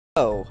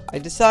So, I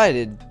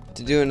decided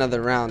to do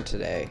another round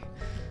today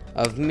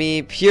of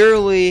me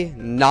purely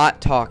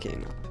not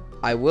talking.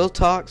 I will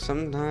talk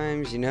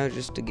sometimes, you know,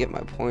 just to get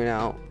my point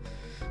out,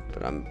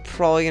 but I'm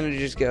probably going to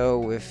just go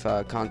with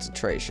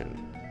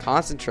concentration.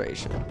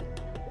 Concentration.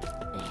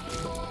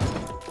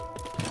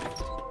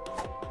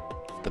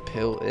 The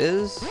pill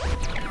is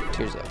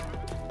Tuesday.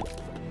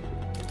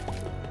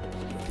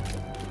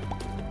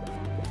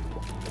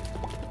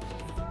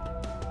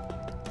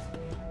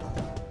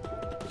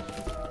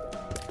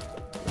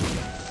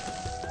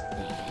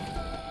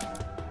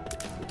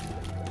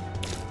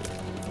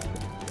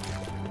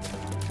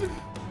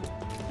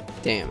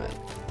 Damn it.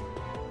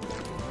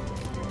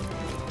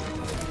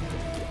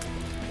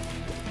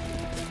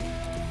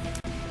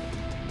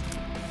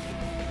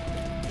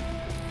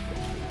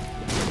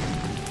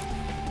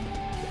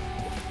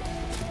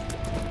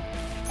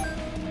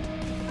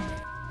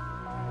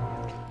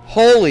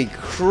 Holy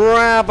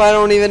crap, I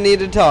don't even need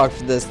to talk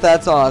for this.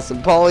 That's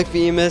awesome.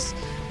 Polyphemus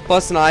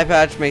plus an eye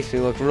patch makes me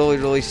look really,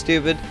 really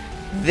stupid.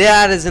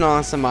 That is an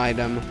awesome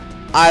item.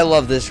 I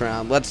love this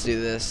round. Let's do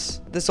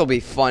this. This will be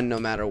fun no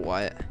matter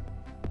what.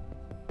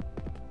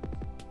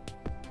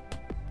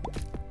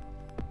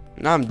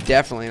 Now I'm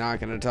definitely not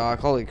gonna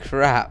talk. Holy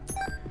crap.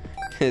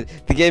 The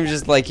game's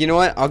just like, you know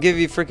what? I'll give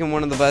you freaking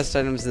one of the best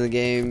items in the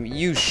game.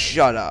 You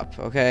shut up,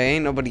 okay?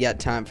 Ain't nobody got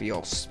time for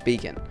y'all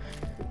speaking.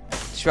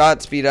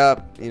 Shot, speed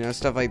up, you know,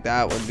 stuff like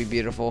that would be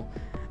beautiful.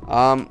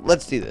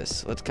 Let's do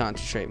this. Let's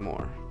concentrate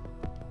more.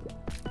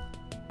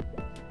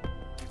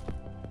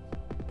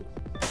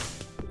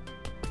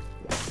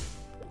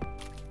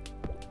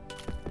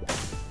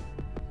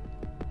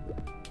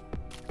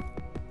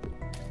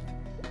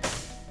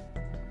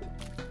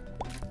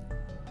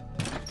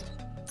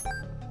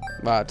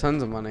 Wow,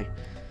 tons of money.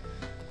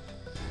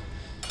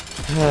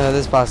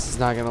 This boss is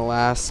not gonna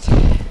last.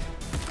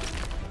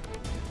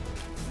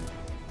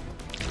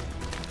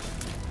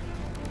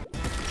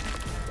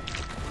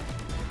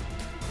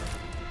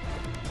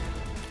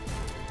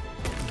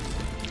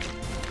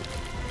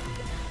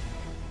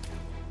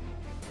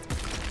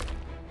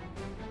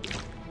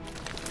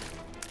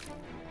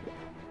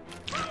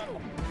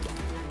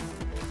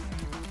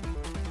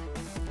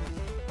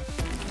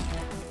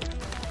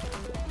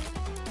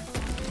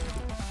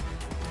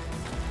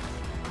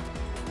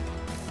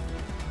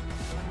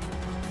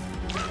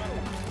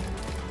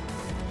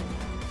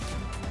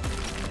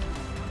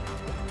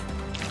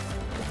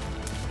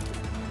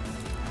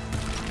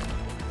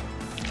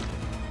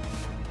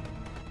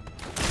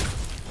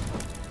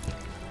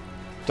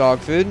 Dog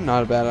food,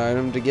 not a bad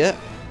item to get.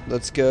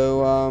 Let's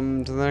go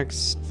to the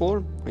next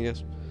floor, I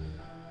guess.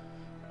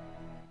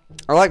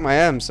 I like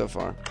my items so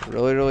far. I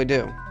really, really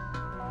do.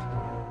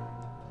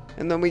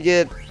 And then we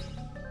get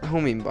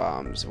homing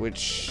bombs,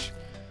 which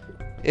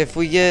if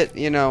we get,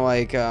 you know,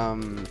 like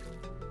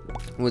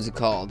what's it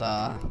called?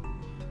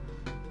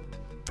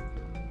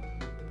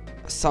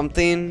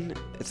 Something.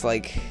 It's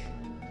like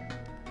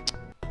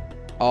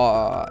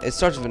it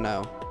starts with an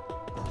O.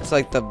 It's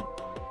like the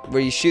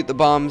where you shoot the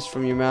bombs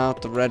from your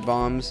mouth, the red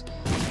bombs,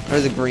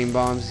 or the green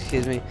bombs,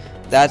 excuse me.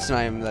 That's an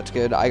item that's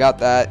good. I got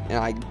that, and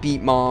I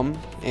beat Mom,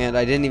 and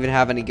I didn't even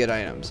have any good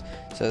items.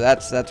 So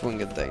that's one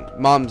good thing.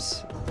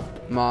 Mom's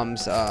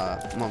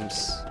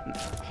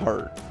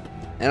heart.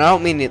 And I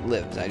don't mean it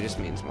lives, I just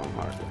mean Mom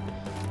heart.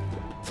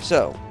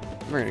 So,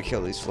 we're gonna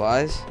kill these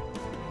flies.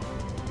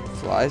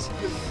 Flies?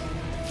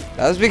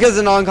 That was because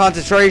of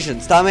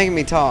non-concentration. Stop making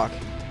me talk.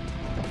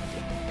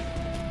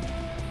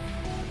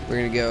 We're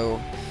gonna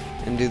go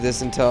and do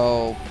this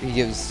until he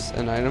gives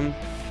an item.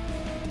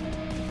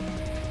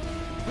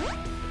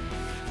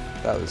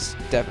 That was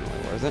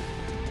definitely worth it.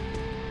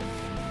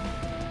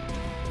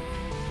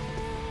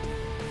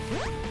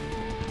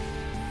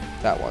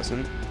 That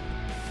wasn't.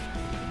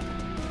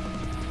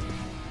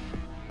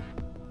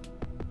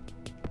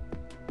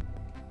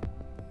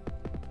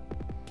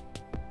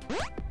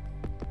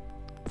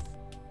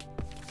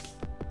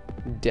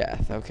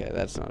 Death. Okay,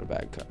 that's not a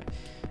bad card.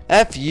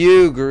 F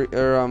you,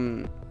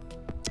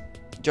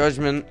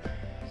 Judgment.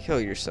 Kill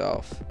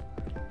yourself.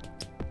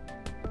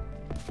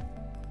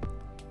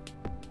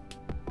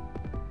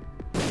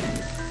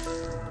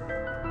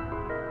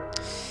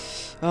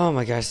 Oh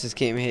my gosh, this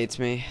game hates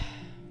me.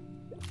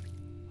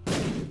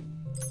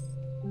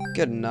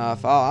 Good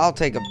enough. I'll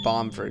take a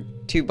bomb for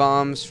 2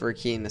 bombs for a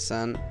key and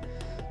ascent.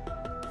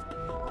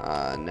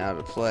 Now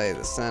to play the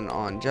ascent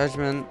on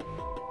Judgment.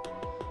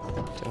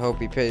 To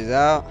hope he pays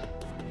out.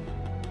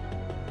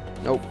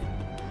 Nope.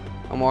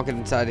 I'm walking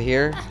inside of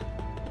here.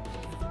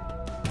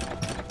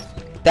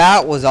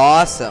 That was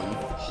awesome.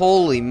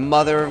 Holy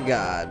mother of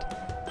God.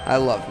 I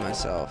love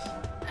myself.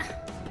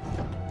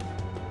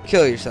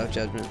 Kill yourself,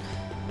 Judgment.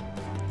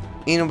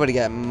 Ain't nobody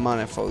got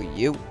money for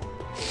you.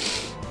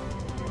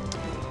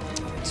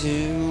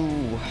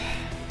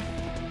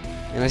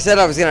 And I said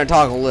I was going to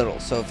talk a little.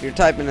 So if you're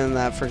typing in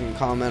that freaking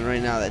comment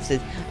right now that says,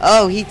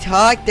 oh, he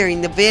talked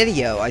during the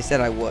video, I said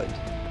I would.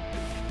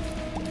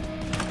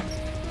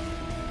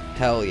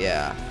 Hell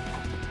yeah.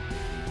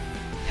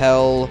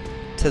 Hell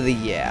to the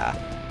yeah.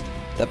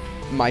 The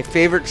my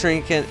favorite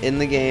trinket in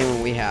the game,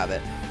 and we have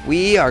it.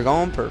 We are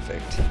going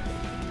perfect.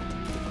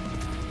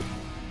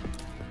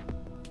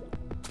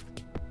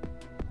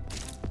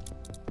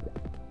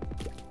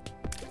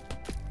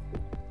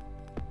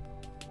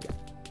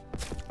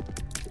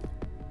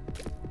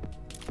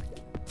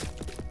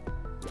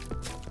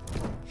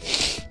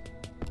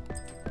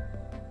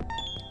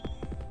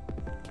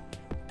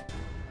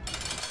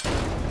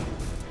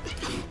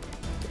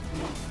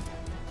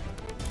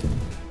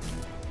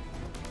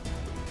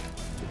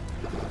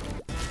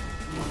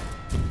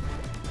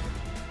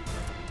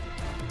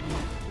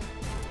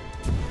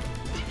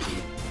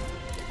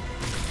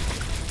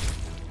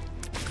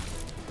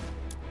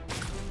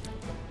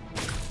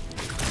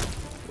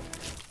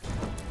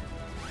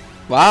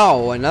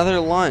 Wow, another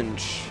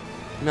lunch.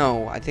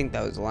 No, I think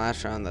that was the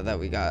last round that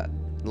we got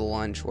the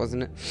lunch,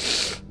 wasn't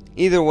it?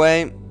 Either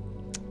way,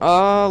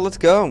 let's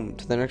go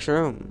to the next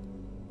room.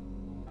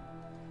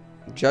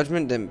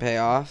 Judgment didn't pay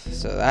off,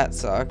 so that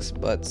sucks,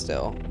 but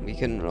still, we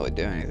couldn't really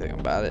do anything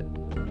about it.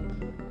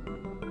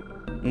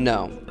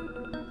 No.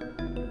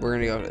 We're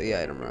gonna go to the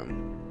item room.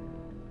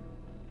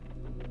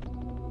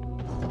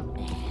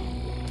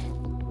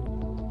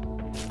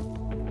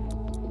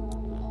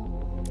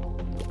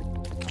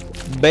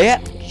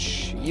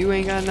 Bitch, you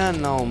ain't got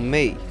nothing on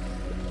me.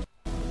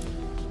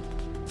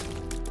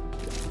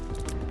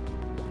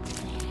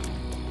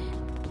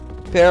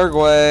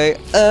 Paraguay,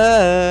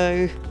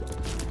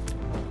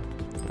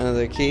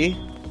 another key.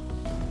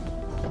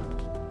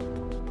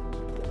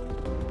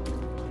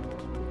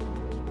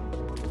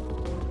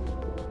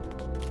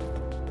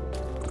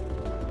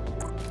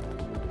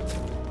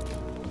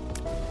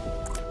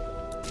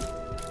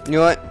 You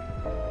know what?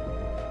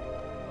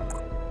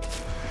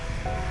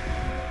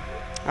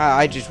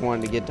 I just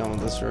wanted to get done with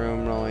this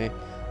room, really.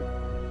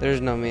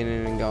 There's no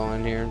meaning in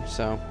going here,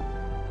 so.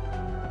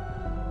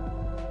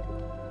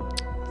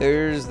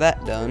 There's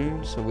that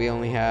done, so we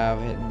only have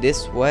it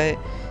this way.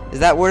 Is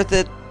that worth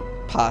it?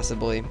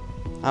 Possibly.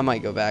 I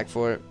might go back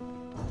for it.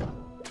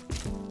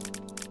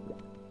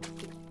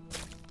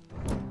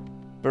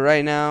 But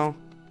right now,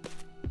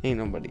 ain't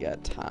nobody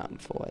got time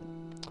for it.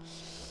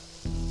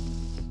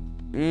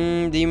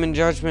 Demon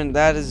Judgment,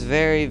 that is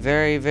very,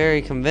 very,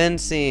 very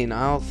convincing.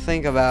 I'll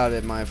think about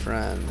it, my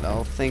friend.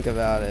 I'll think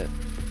about it.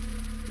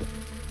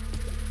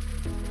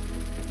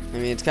 I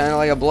mean, it's kind of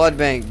like a blood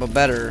bank, but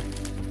better.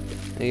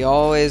 He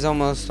always,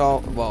 almost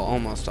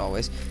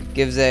always,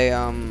 gives a,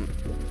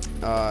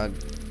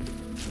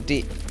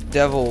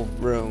 devil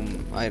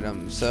room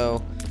item.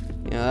 So,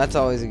 you know, that's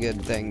always a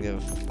good thing to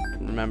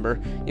remember.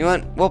 You know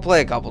what? We'll play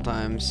a couple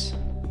times.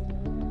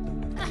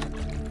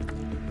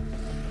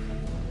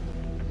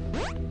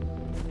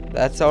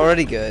 That's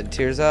already good.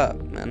 Tears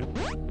up, man.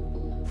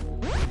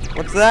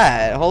 What's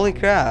that? Holy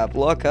crap.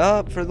 Luck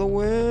up for the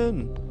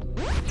win.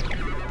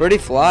 Birdie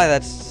fly.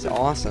 That's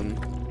awesome.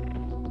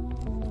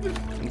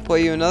 I'll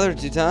play you another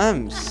 2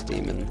 times,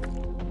 Demon.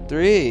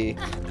 3,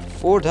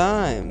 4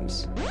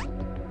 times.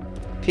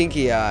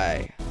 Pinky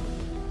eye.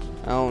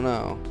 I don't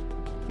know.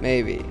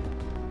 Maybe.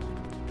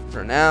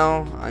 For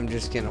now, I'm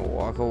just gonna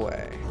walk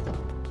away.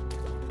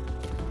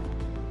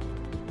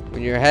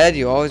 When you're ahead,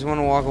 you always want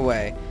to walk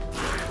away.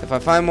 If I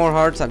find more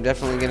hearts, I'm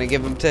definitely going to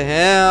give them to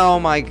him.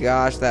 Oh my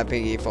gosh, that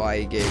pinky fly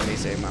he gave me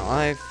saved my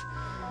life.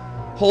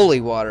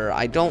 Holy water,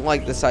 I don't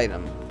like this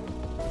item.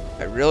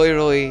 I really,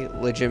 really,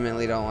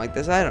 legitimately don't like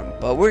this item.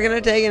 But we're going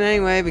to take it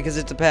anyway because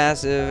it's a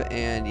passive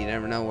and you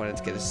never know when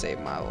it's going to save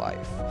my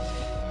life.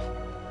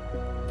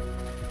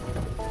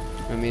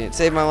 I mean, it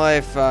saved my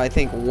life, I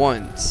think,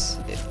 once.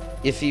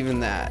 If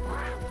even that.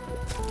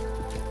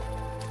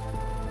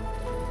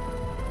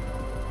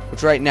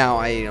 Which right now,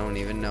 I don't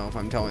even know if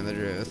I'm telling the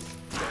truth.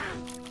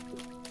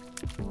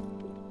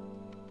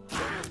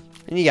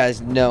 And you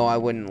guys know I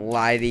wouldn't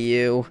lie to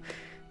you.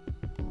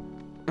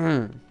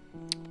 Yeah.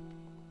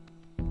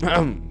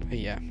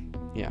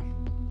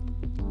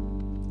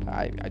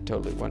 I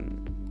totally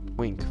wouldn't.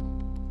 Wink.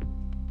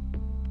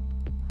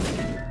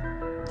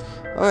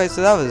 Okay,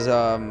 so that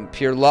was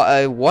pure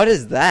what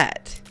is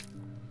that?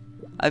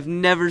 I've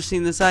never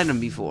seen this item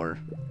before.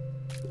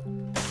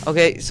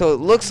 Okay, so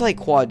it looks like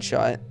quad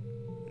shot.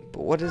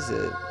 But what is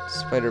it?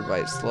 Spider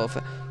bite, slow.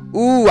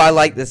 Ooh, I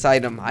like this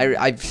item.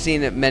 I've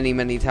seen it many,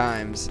 many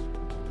times.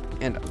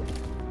 And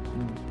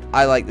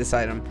I like this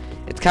item.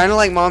 It's kind of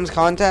like Mom's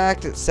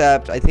Contact,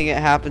 except I think it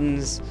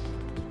happens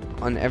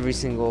on every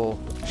single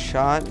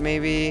shot,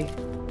 maybe.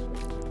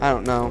 I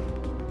don't know.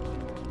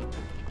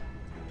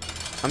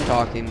 I'm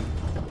talking.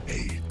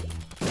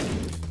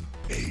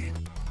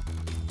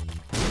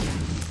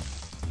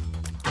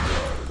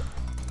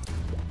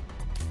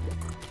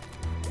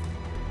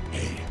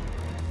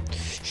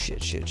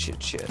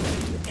 Shit.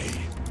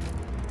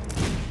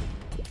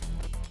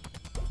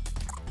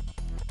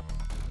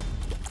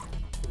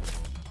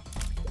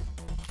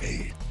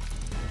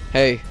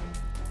 Hey.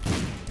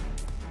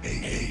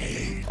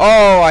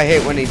 Oh, I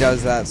hate when he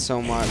does that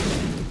so much.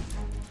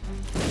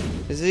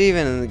 Is it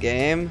even in the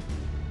game?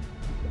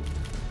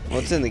 Well,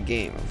 it's in the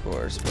game, of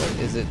course, but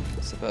is it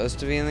supposed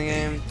to be in the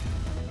game?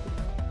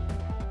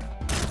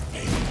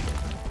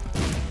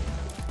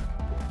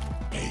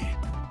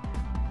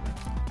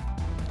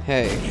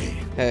 Hey,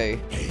 hey,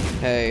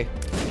 hey.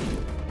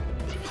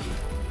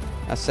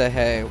 I say,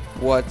 hey,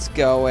 what's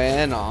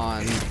going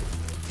on?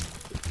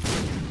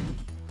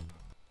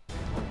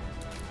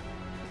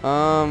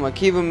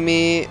 Akiba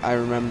meat, I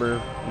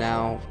remember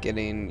now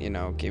getting,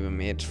 Akiba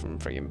meat from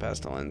friggin'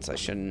 Pestilence. I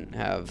shouldn't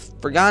have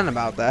forgotten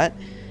about that.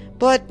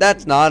 But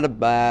that's not a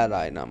bad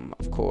item,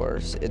 of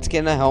course. It's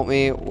gonna help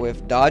me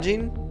with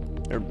dodging,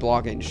 or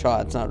blocking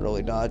shots, not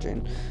really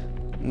dodging.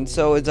 And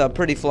so it's a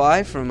pretty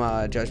fly from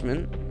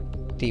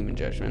Demon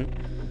Judgment.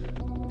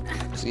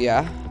 So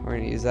yeah, we're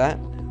gonna use that.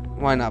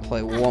 Why not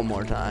play one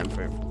more time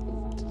for...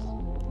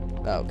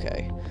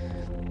 Okay.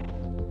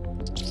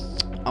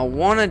 I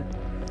wanna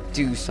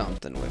do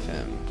something with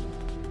him.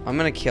 I'm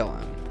gonna kill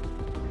him.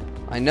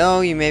 I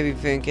know you may be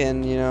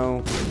thinking,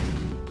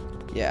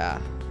 yeah,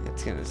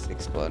 it's gonna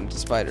explode into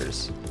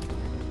spiders.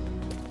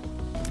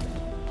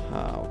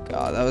 Oh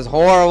god, that was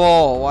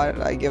horrible. Why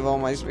did I give all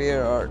my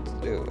spear hearts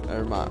to,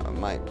 or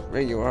my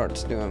regular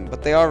hearts to him?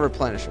 But they are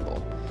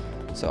replenishable,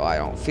 so I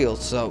don't feel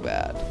so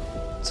bad.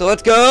 So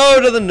let's go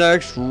to the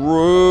next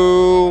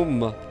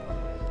room.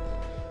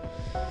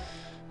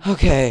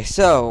 Okay,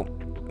 so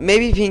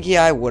maybe Pinky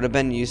Eye would have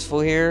been useful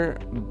here,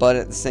 but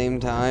at the same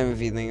time,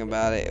 if you think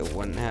about it, it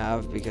wouldn't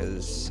have,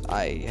 because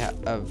I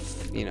have,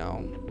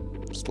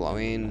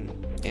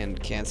 slowing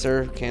and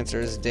cancer. Cancer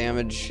is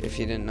damage, if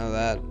you didn't know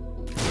that.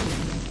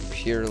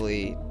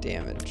 Purely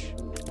damage.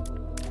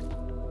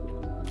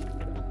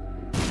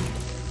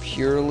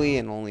 Purely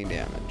and only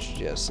damage,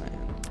 just saying.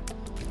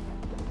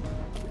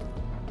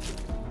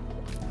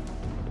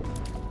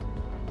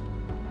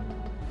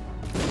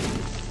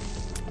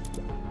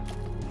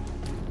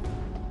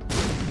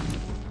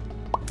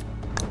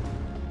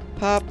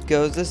 Pop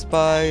goes the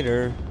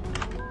spider.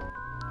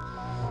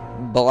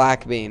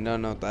 Black bean,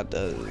 don't know what that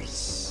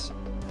does.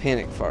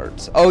 Panic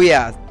farts. Oh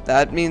yeah,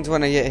 that means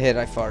when I get hit,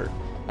 I fart.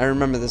 I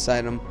remember this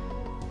item.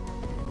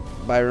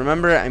 By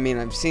remember, I mean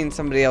I've seen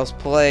somebody else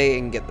play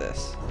and get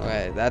this.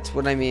 Okay, that's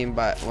what I mean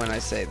by when I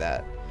say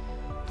that.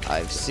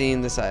 I've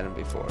seen this item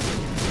before.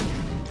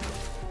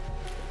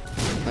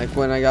 Like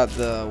when I got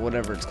the,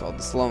 whatever it's called,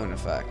 the slowing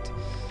effect.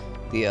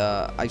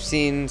 I've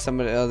seen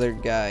other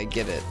guy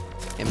get it.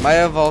 It might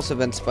have also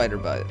been spider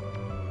bite.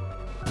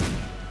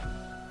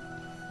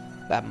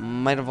 That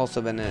might have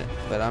also been it,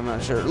 but I'm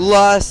not sure.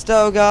 Lust,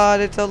 oh god,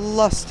 it's a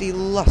lusty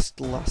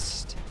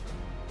lust.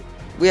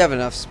 We have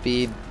enough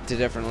speed to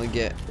definitely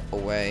get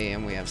away,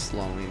 and we have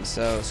slowing,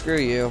 so screw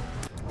you.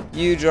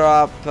 You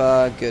drop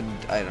a good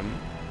item.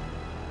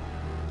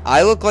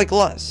 I look like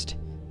Lust.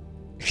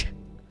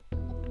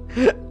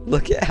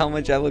 Look at how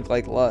much I look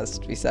like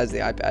Lust, besides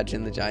the eye patch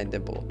and the giant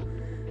dimple.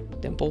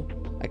 Dimple?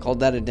 I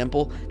called that a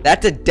dimple?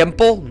 That's a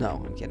dimple?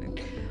 No, I'm kidding.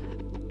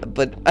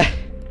 But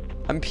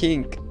I'm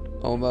pink,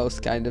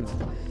 almost, kind of.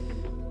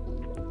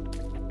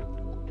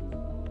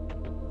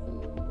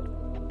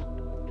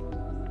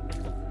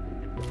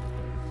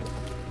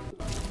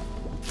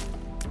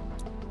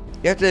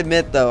 You have to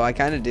admit, though, I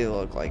kind of do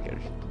look like her.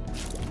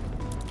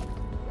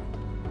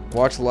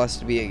 Watch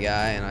Lust be a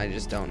guy, and I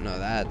just don't know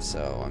that,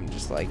 so I'm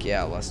just like,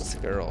 yeah, Lust's a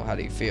girl. How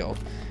do you feel?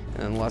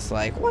 And then Lust's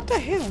like, what the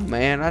hell,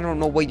 man? I don't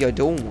know what you're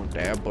doing with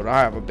that, but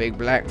I have a big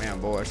black man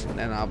voice. And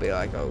then I'll be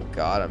like, oh,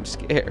 God, I'm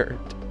scared.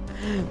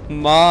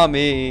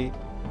 Mommy.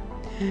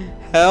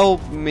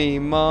 Help me,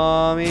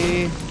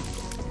 Mommy.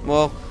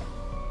 Well,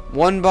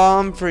 one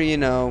bomb for,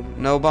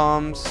 no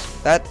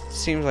bombs. That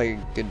seems like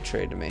a good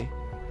trade to me.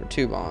 Or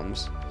 2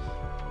 bombs.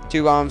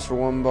 2 bombs for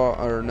 1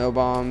 bomb, or no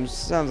bombs.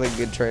 Sounds like a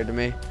good trade to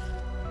me,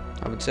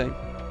 I would say.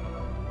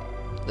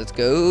 Let's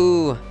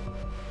go.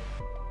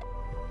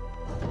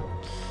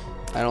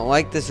 I don't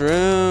like this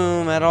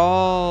room at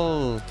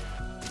all.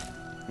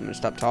 I'm gonna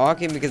stop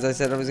talking because I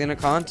said I was gonna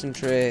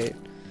concentrate.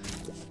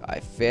 I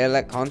fail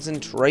at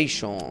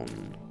concentration.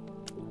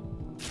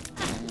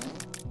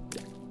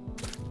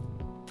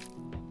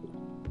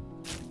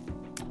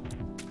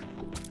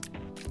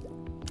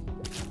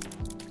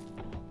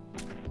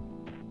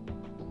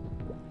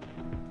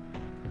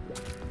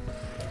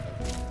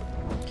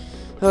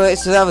 Alright,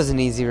 so that was an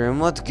easy room.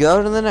 Let's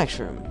go to the next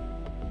room.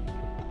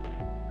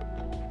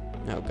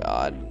 Oh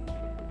god.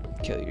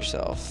 Kill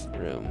yourself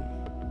room.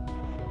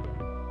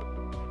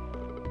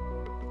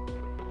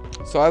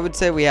 So I would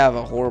say we have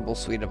a horrible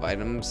suite of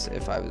items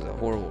if I was a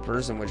horrible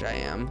person, which I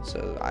am.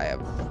 So I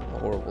have a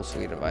horrible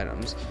suite of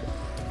items.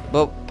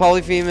 But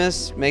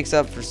Polyphemus makes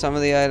up for some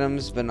of the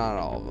items, but not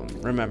all of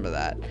them. Remember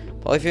that.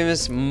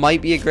 Polyphemus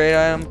might be a great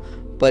item,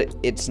 but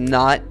it's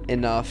not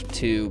enough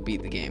to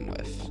beat the game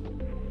with.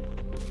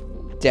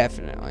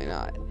 Definitely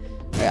not.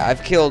 Yeah,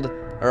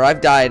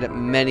 I've died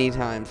many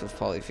times with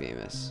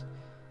Polyphemus.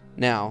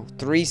 Now,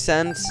 3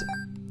 cents,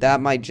 that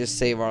might just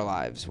save our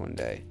lives one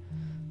day.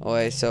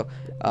 Okay, so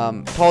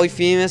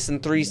Polyphemus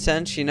and 3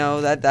 cents,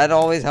 that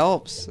always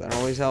helps. That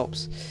always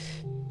helps.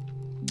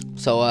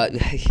 So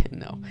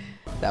no,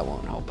 that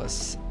won't help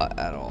us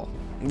at all.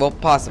 Well,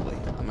 possibly.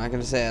 I'm not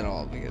gonna say at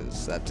all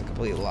because that's a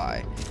complete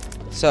lie.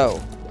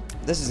 So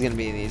this is gonna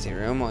be an easy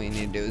room. All you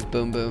need to do is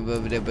boom, boom,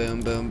 boom, boom,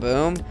 boom, boom,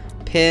 boom.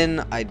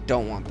 pin. I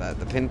don't want that.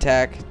 The pin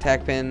tack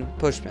pin,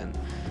 push pin.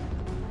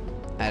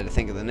 I had to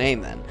think of the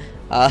name then.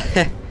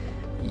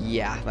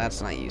 Yeah,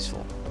 that's not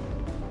useful.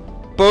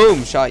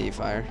 Boom! Shot you,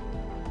 fire.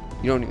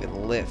 You don't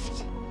even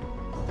lift.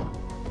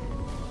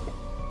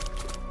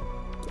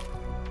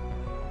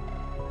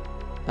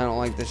 I don't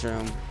like this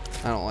room.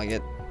 I don't like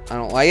it. I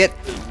don't like it.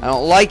 I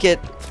don't like it.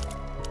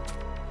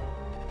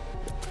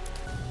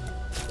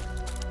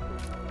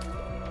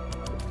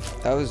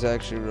 That was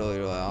actually really,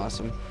 really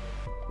awesome.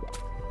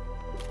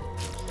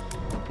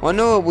 Wanna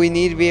know what we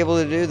need to be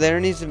able to do? There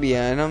needs to be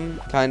an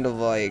item, kind of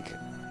like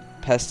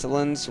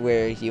pestilence,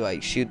 where he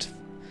like shoots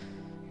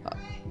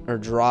or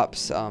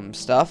drops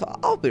stuff.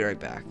 I'll be right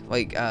back.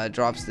 Like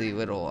drops the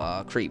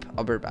little creep.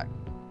 I'll be right back.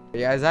 Hey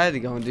guys, I had to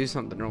go and do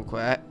something real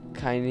quick.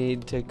 I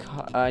need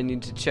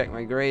to check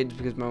my grades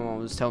because my mom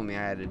was telling me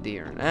I had a D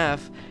or an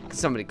F because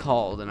somebody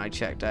called and I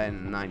checked. I had a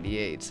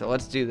 98. So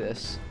let's do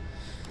this.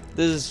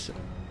 This is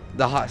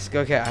the husk.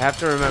 Okay, I have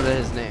to remember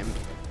his name.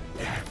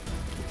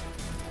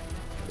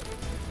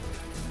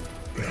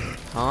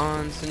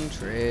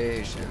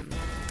 Concentration.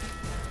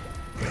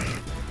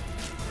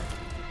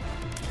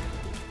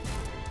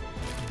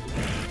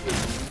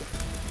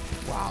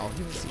 Wow,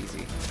 he was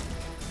easy.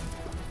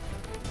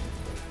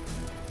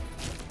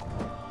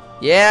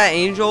 Yeah,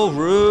 angel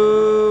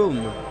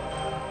room.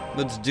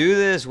 Let's do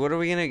this. What are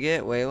we gonna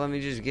get? Wait, let me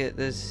just get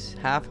this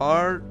half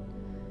heart.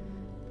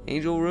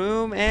 Angel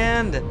room,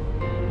 and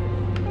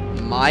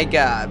my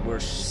God, we're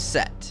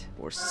set.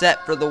 We're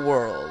set for the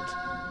world.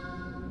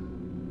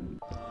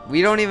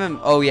 We don't even.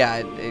 Oh yeah,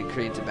 it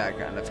creates a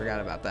background. I forgot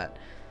about that.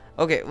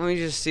 Okay, let me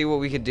just see what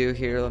we could do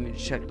here. Let me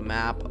check the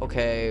map.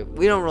 Okay,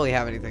 we don't really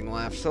have anything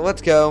left, so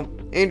let's go.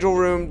 Angel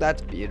room,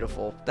 that's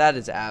beautiful. That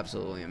is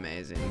absolutely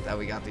amazing that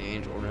we got the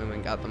angel room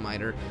and got the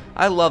miter.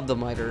 I love the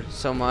miter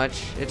so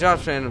much. It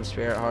drops random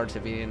spirit hearts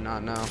if you did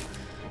not know.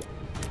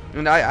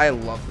 And I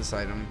love this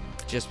item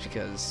just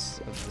because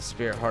of the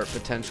spirit heart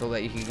potential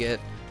that you can get.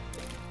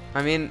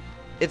 I mean,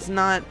 it's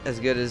not as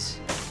good as,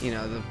 you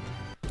know, the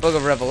Book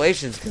of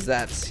Revelations, because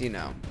that's, you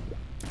know,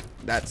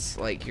 that's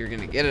like you're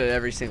gonna get it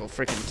every single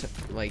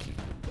freaking like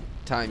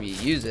time you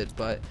use it,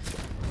 but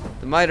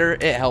the miter,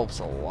 it helps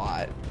a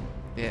lot.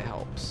 It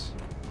helps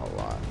a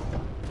lot.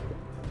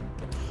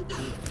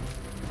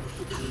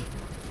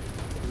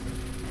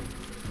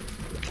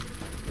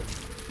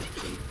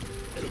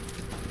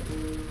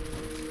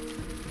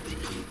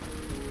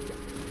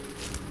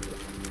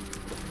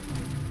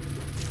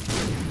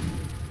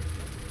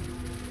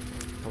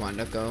 Come on,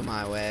 don't go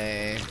my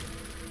way.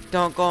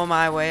 Don't go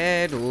my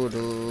way. Do,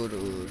 do,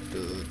 do,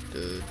 do,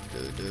 do,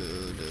 do,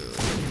 do, do.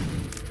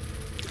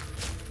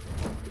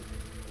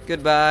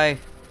 Goodbye.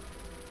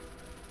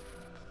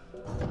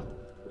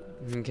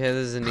 Okay,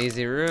 this is an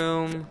easy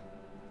room.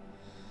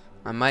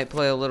 I might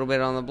play a little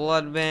bit on the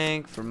blood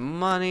bank for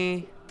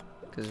money,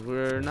 because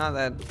we're not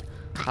that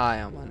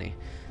high on money.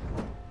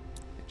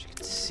 As you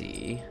can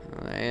see,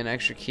 an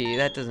extra key,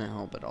 that doesn't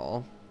help at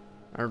all.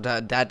 Or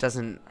that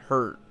doesn't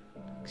hurt.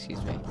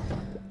 Excuse me.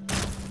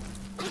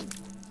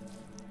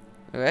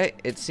 Okay,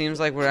 it seems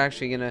like we're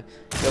actually gonna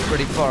go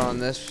pretty far on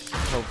this,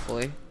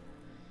 hopefully.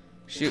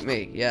 Shoot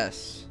me,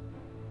 yes.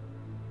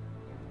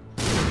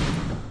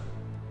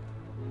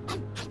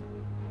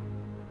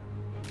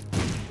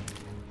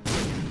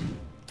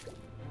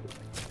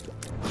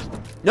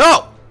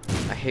 No!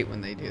 I hate when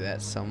they do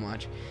that so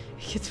much.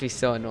 It gets me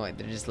so annoyed.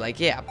 They're just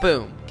like, yeah,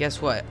 boom.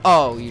 Guess what?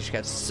 Oh, you just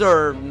got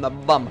served in the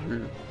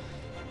bum.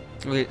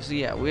 So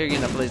yeah, we're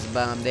gonna place a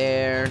bomb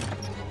there.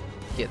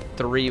 Get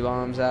 3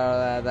 bombs out of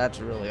that.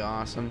 That's really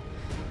awesome.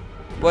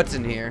 What's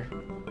in here?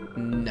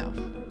 No.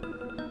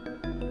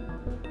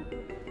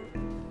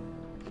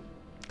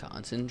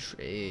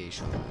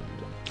 Concentration.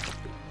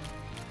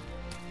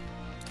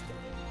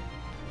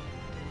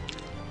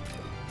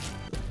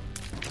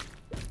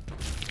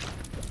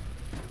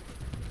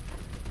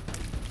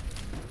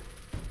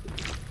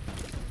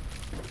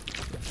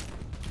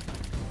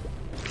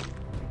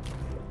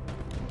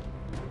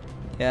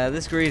 Yeah,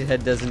 this greed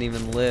head doesn't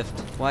even lift.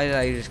 Why did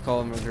I just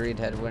call him a greed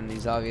head when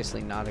he's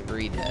obviously not a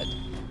greed head?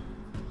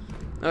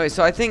 Okay,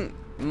 so I think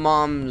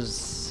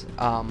mom's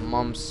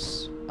mom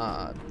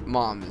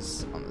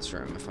is on this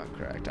room, if I'm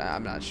correct.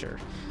 I'm not sure.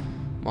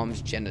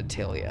 Mom's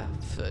genitalia.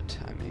 Foot.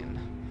 I mean,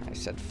 I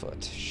said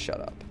foot. Shut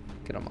up.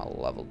 Get on my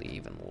level to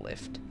even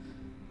lift.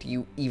 Do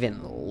you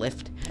even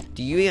lift?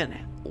 Do you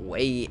even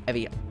weigh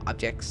heavy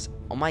objects?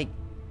 Oh my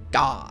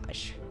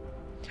gosh.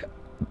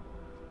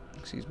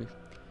 Excuse me.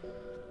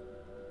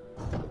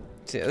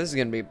 So yeah, this is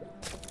gonna be a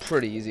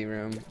pretty easy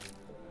room.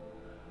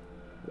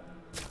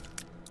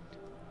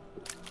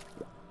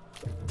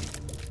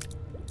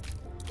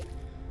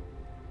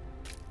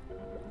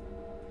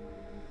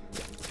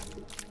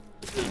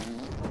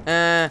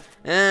 And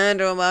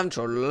I'm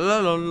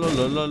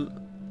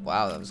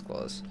wow, that was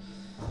close.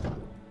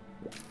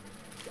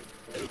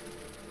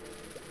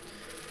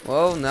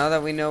 Well, now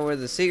that we know where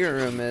the secret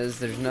room is,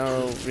 there's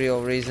no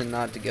real reason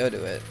not to go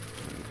to it.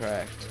 I'm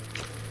correct.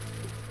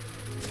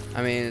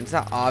 I mean, it's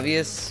not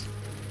obvious,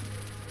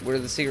 where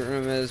the secret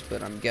room is,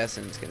 but I'm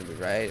guessing it's gonna be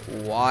right.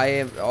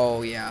 Why?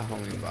 Oh yeah,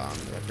 homing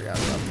bombs. I forgot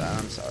about that.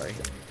 I'm sorry.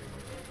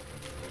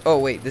 Oh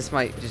wait, this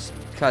might just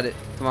cut it.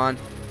 Come on.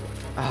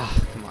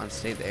 Ah, come on,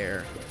 stay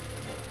there.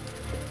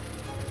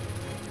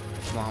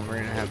 Come on, we're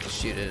gonna have to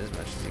shoot it as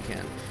much as we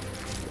can.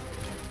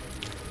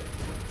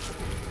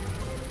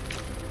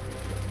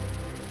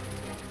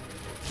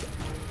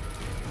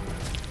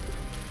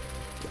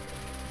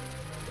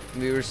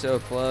 We were so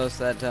close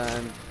that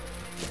time.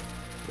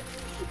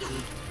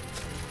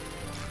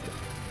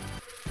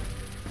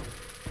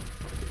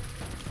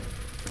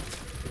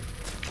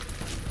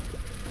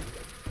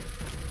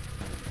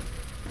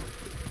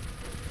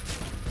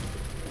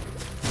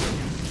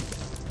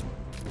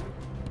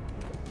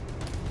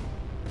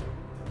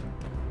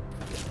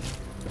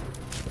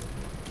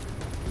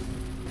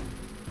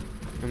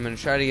 I'm gonna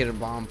try to get a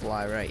bomb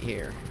fly right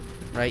here.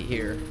 Right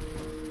here.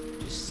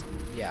 Just,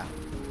 yeah.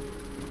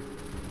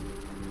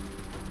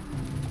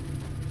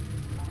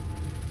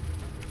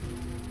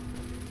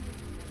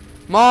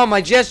 Mom,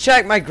 I just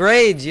checked my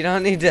grades. You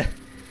don't need to.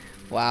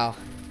 Wow.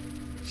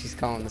 She's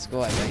calling the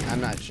school, I think.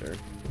 I'm not sure.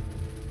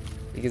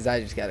 Because I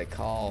just got a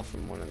call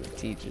from one of the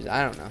teachers.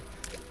 I don't know.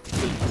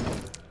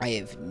 I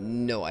have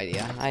no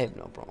idea. I have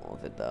no problem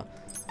with it, though.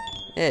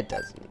 It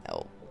doesn't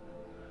help.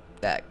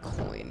 That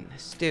coin.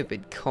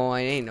 Stupid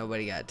coin. Ain't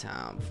nobody got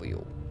time for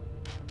you.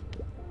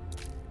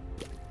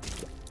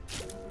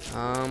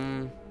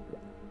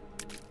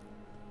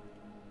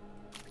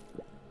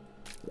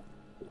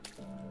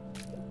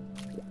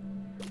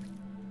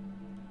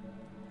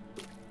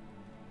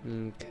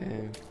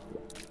 Okay.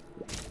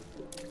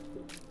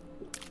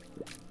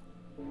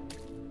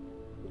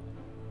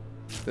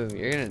 Boom,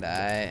 you're gonna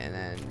die, and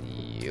then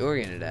you're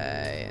gonna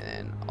die,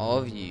 and then all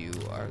of you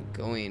are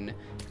going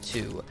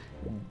to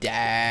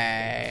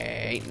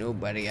die. Ain't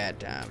nobody got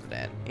time for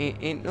that.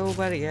 Ain't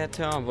nobody got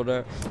time for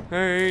that.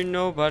 Ain't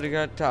nobody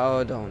got time.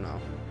 Oh, don't know.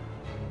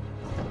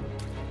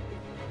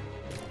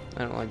 I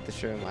don't like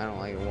this room. I don't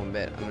like it one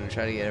bit. I'm gonna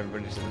try to get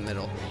everybody to the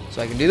middle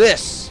so I can do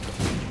this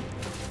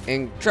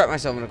and trap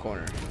myself in a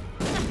corner.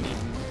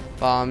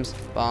 Bombs,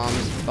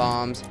 bombs,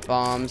 bombs,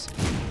 bombs.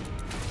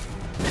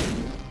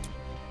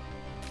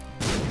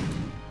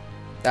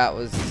 That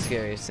was the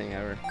scariest thing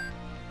ever.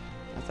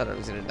 I thought I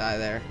was gonna die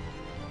there.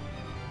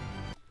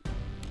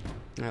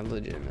 I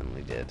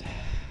legitimately did.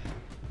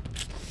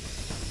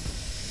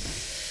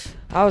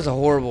 That was a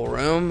horrible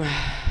room.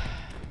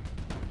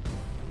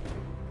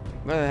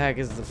 Where the heck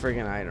is the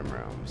friggin' item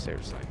room?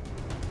 Seriously.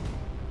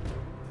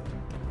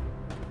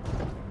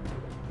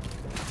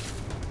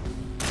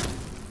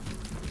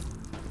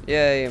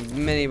 Yay, a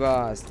mini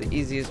boss. The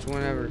easiest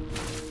one ever.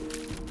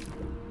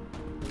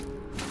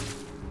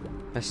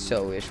 I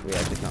so wish we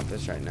had the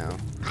compass right now.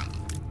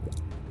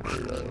 I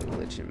really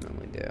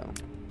legitimately do.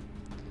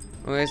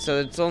 Okay, so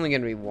it's only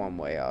going to be one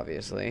way,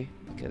 obviously.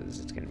 Because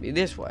it's going to be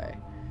this way.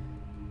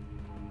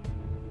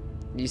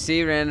 You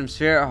see random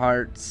spirit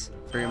hearts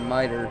for your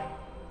miter.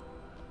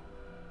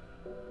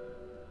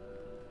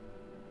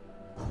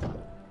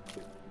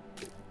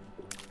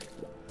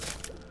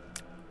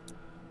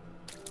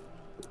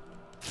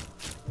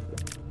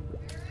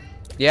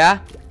 Yeah?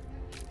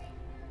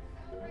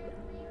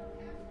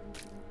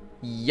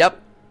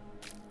 Yep.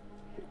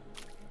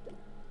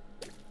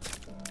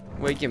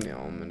 Wait, give me a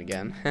moment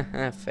again.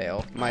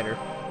 Fail. Miter.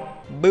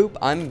 Boop.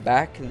 I'm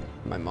back.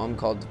 My mom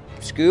called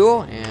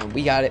school, and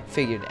we got it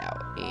figured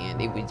out. And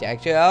it was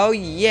actually, oh,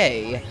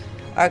 yay.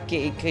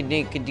 Okay,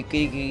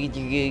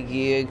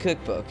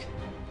 cookbook.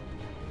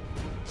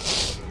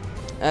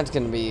 That's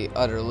going to be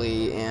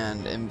utterly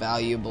and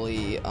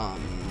invaluably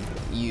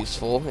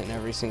useful in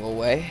every single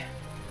way.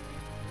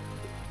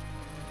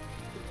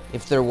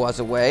 If there was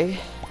a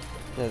way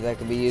that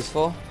could be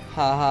useful. Ha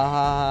ha ha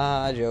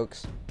ha ha,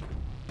 jokes.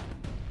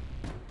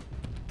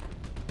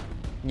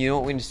 You know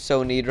what we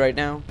so need right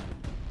now?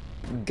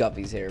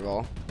 Guppy's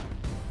hairball.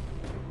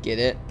 Get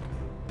it?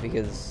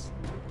 Because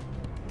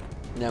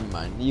never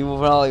mind. You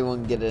probably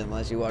won't get it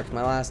unless you watch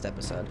my last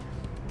episode.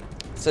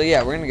 So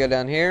yeah, we're gonna go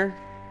down here.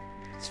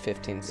 It's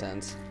 15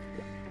 cents.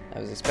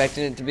 I was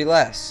expecting it to be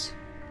less.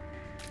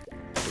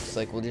 Looks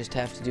like we'll just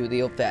have to do it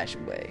the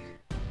old-fashioned way.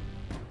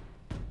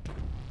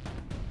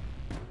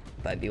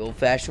 By the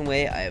old-fashioned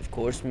way, I of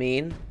course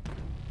mean...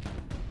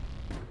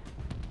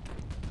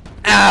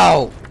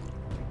 Ow!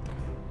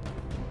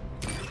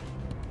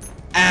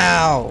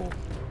 Ow!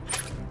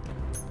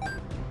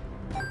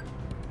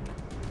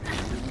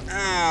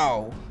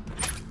 Ow!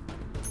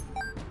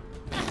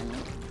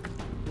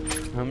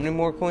 How many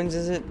more coins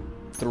is it?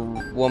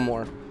 One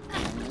more.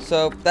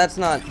 So, that's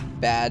not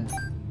bad,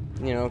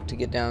 you know, to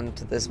get down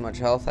to this much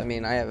health. I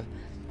mean, I have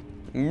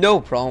no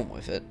problem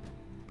with it.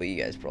 But you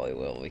guys probably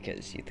will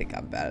because you think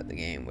I'm bad at the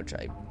game, which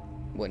I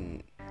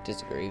wouldn't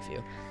disagree with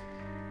you.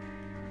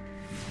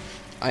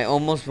 I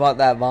almost bought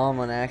that bomb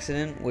on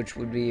accident, which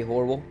would be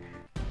horrible.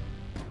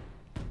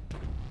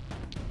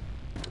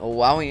 Oh,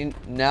 wow,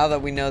 now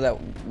that we know that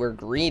where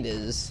green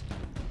is,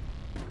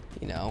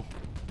 you know,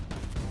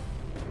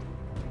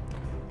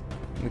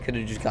 we could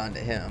have just gone to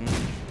him.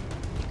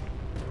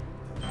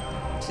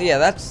 So yeah,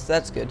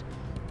 that's good.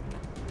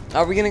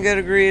 Are we gonna get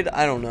agreed?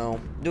 I don't know.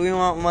 Do we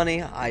want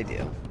money? I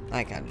do.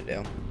 I kinda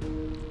do.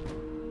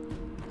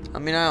 I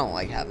mean, I don't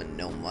like having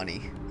no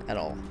money at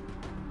all.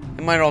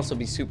 It might also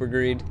be super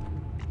greed.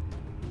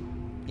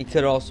 It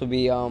could also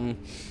be,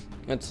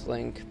 let's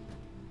think.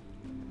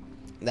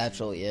 That's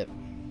really it.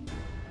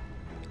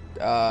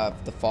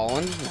 The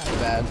Fallen, not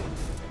bad.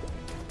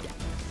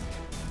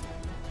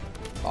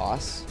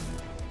 Boss.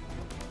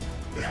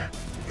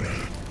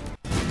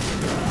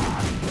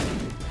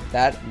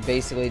 That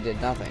basically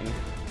did nothing.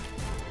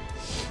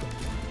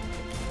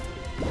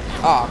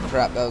 Oh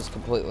crap, that was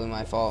completely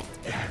my fault.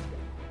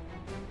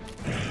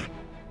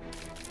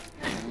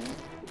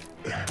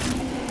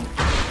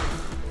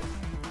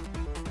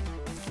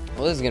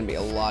 Well, this is gonna be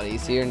a lot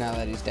easier now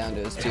that he's down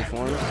to his 2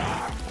 forms.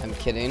 I'm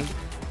kidding.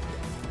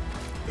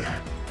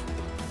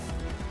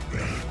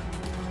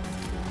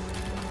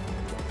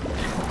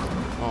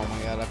 Oh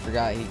my god, I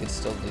forgot he could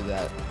still do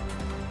that.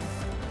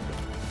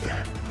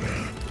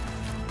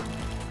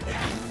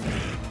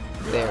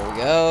 There we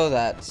go,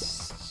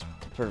 that's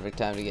the perfect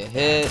time to get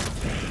hit.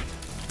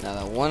 Now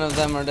that one of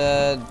them are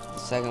dead, the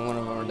second one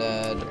of them are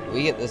dead,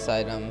 we get this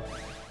item.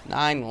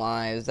 9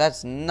 lives,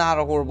 that's not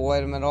a horrible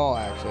item at all,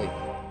 actually.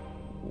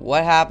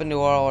 What happened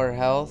to all our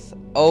health?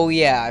 Oh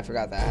yeah, I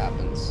forgot that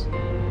happens.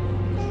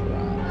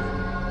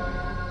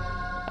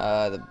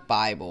 The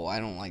Bible, I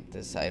don't like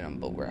this item,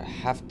 but we're gonna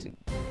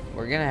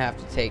have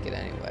to take it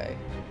anyway.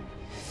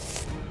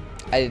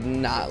 I did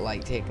not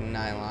like taking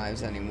 9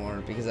 lives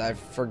anymore because I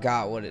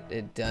forgot what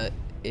it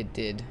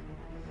did.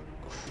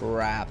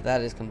 Crap, that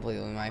is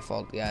completely my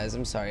fault, guys.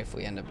 I'm sorry if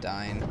we end up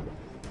dying.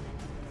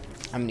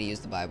 I'm gonna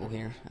use the Bible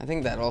here. I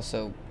think that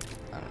also,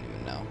 I don't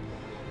even know.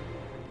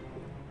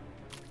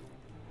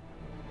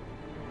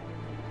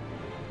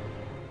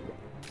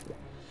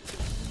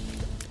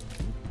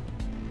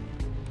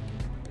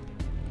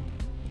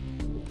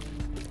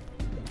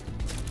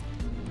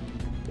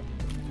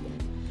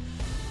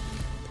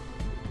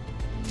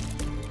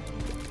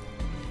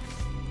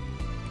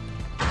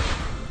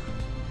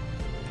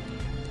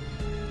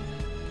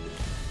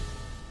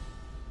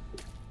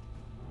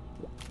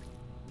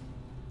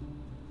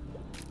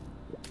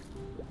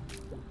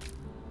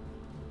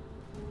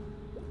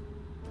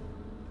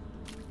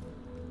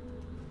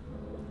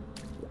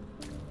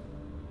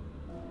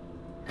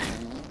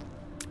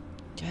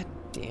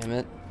 Damn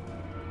it.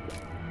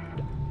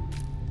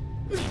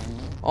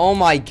 Oh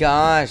my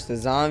gosh, the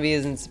zombie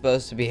isn't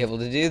supposed to be able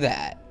to do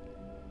that.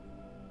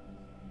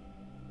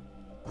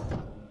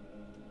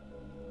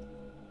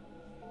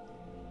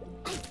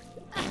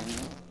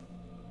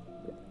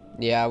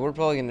 Yeah, we're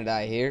probably gonna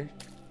die here,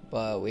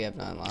 but we have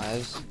 9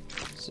 lives.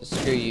 So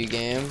screw you,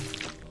 game.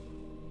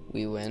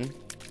 We win.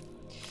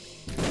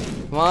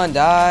 Come on,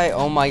 die.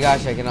 Oh my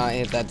gosh, I cannot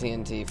hit that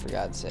TNT, for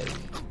God's sake.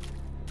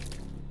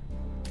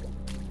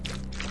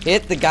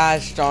 Hit the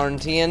gosh darn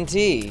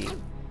TNT.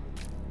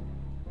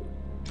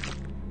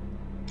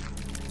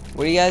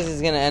 What do you guys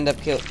is gonna end up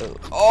kill?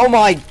 Oh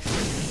my!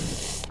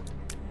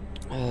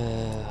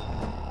 Oh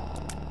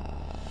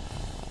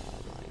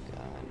my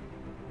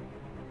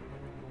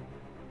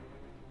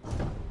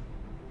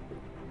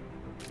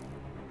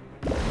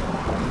god!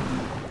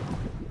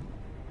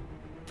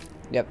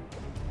 Yep.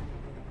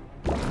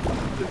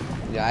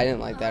 Yeah, I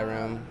didn't like that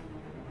room.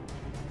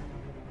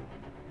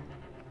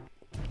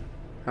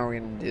 How are we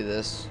gonna do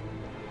this?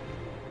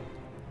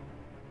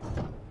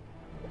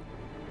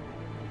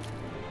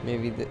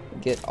 Maybe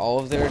get all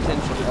of their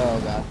attention. Oh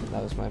god,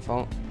 that was my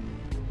fault.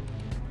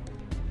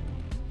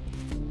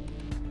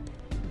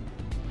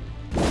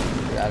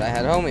 God, I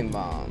had homing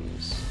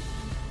bombs.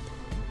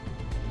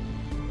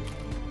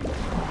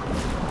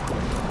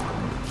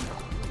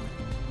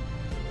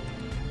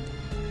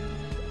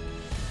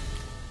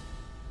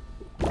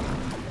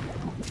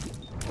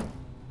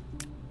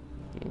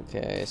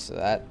 Okay, so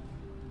that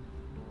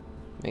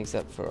makes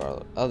up for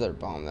our other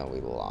bomb that we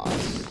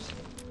lost.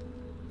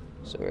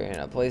 So we're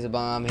gonna place a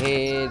bomb.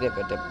 Hey,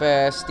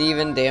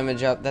 Steven,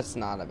 damage up. That's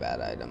not a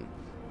bad item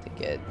to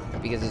get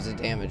because it's a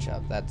damage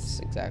up. That's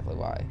exactly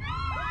why.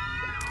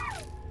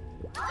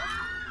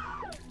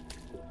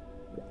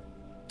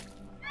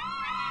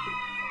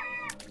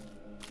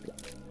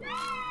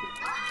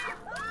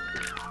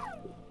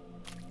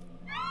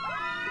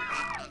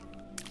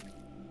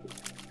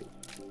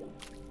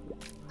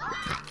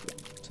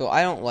 So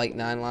I don't like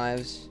 9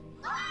 lives.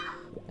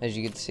 As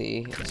you can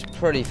see, it's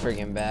pretty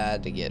freaking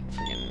bad to get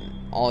freaking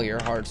all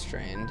your hearts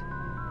drained.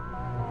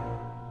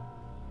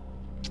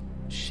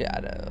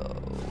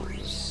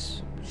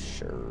 Shadows.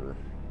 Sure.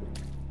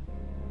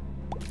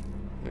 I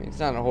mean, it's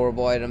not a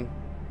horrible item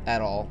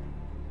at all.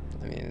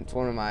 I mean, it's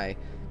one of my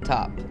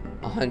top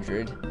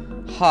 100.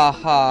 Ha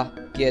ha,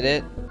 get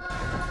it?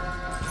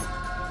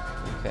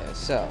 Okay,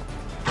 so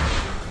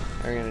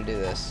we're gonna do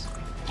this.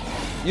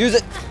 Use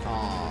it!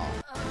 Aww.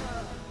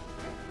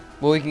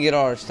 Well, we can get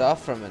all our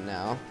stuff from it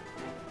now.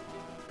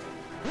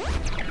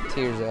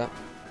 Tears up.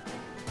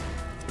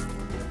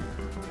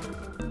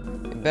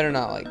 It better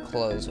not like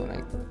close when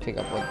I pick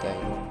up one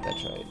thing.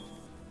 That's right.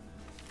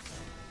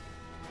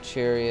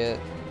 chariot.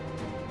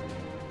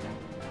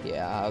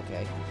 Yeah,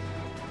 okay.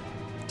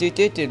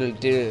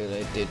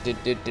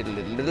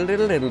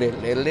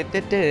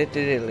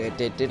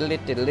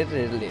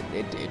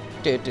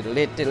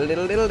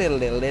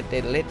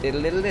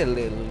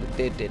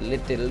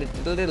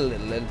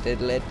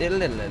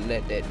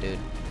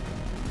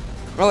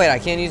 Oh wait, I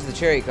can't use the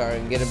cherry card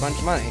and get a bunch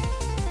of money.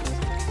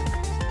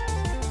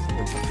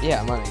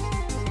 Yeah, money.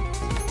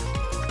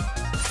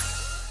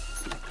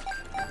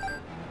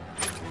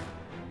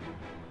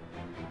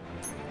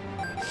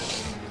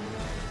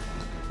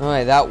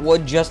 Alright, that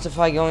would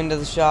justify going to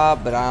the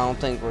shop, but I don't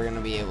think we're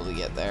gonna be able to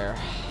get there.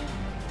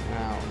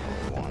 I don't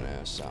really want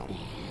to, so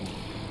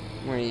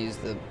I'm gonna use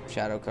the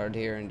shadow card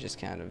here and just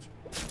kind of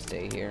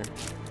stay here.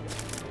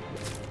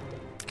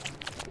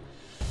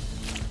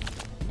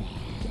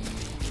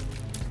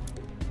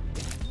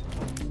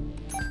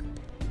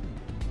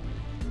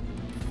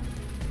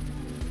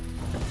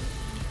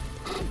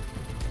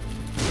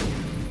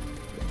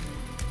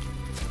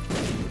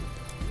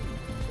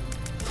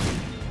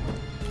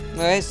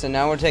 Okay, so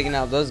now we're taking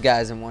out those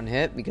guys in one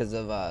hit because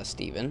of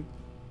Steven.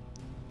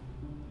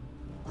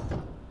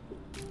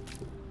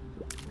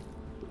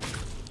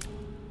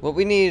 What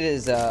we need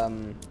is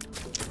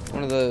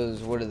one of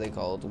those, what are they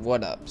called?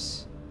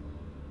 What-ups.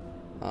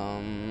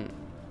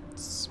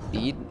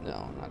 Speed?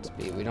 No, not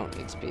speed. We don't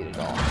need speed at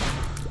all.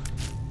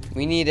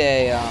 We need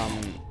a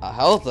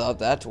health up,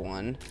 that's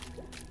one.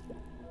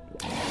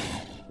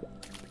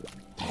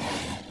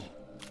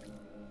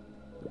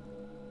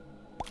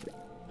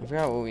 I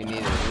forgot what we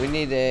needed. We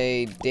need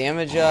a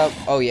damage up.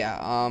 Oh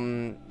yeah,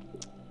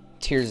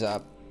 tears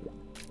up.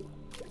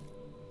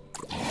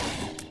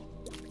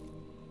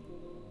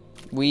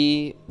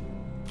 We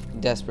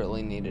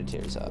desperately needed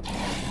tears up.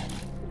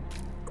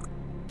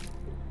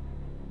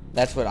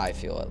 That's what I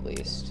feel, at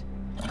least.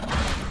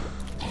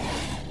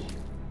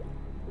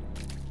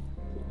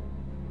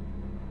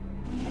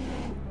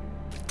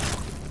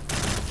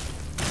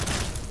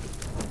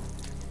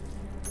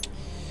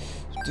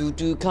 Due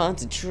to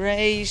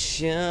concentration.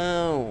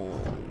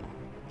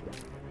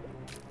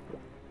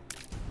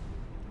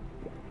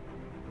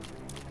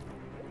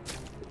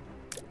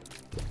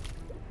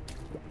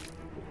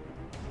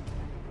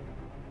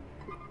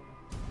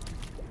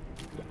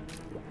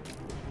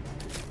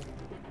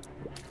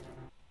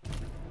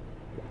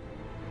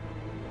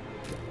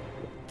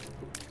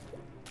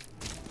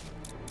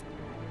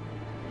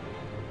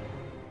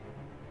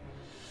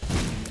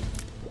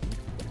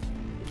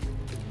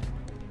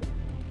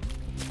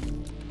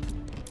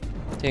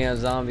 Taking out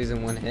zombies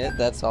in one hit,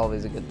 that's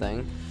always a good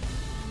thing.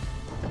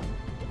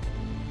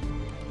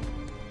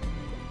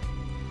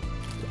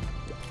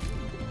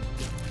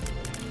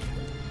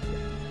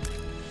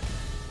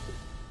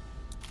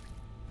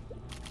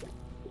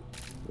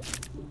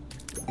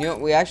 You know,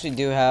 we actually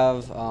do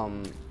have,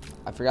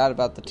 I forgot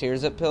about the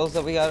tears up pills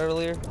that we got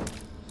earlier.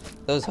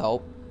 Those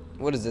help.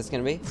 What is this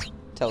gonna be?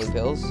 Telly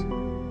pills.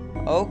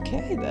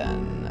 Okay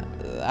then,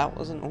 that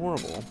wasn't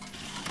horrible.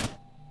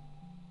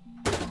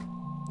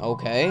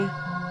 Okay.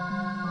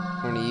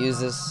 We're gonna use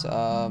this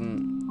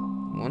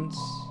once.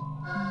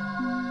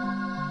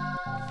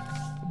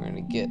 We're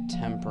gonna get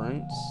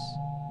temperance.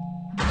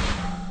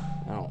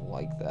 I don't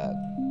like that.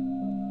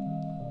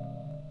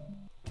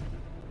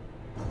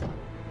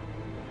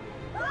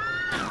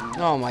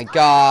 Oh my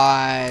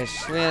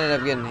gosh. We ended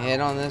up getting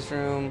hit on this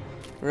room.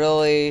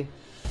 Really?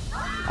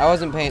 I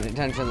wasn't paying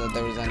attention that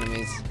there was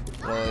enemies.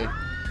 Really.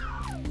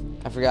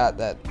 I forgot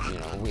that, you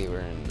know, we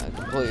were in a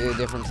completely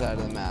different side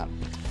of the map.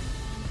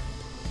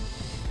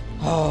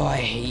 Oh, I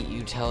hate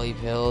you, Telly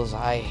Pills.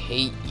 I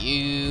hate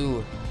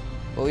you.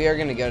 But we are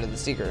going to go to the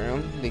secret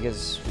room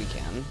because we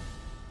can.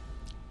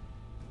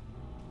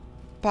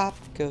 Pop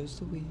goes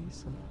the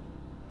weasel.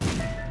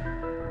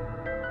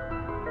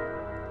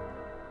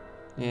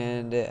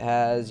 And it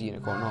has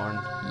unicorn horn.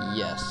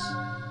 Yes.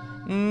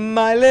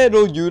 My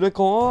little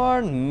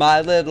unicorn. My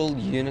little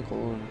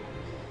unicorn.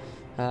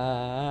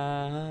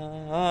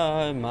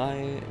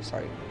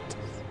 Sorry.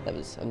 That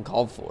was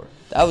uncalled for.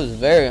 That was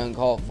very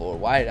uncalled for.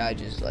 Why did I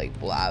just like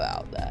blab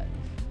out that?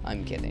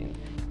 I'm kidding.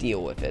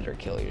 Deal with it or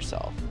kill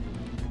yourself.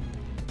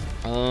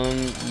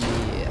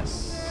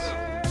 Yes.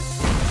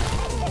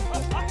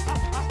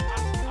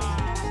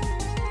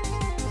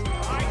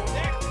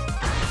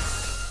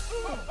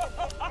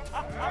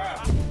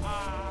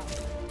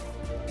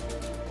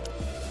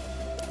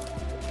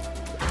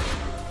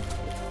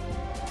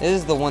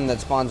 This is the one that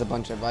spawns a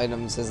bunch of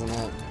items, isn't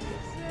it?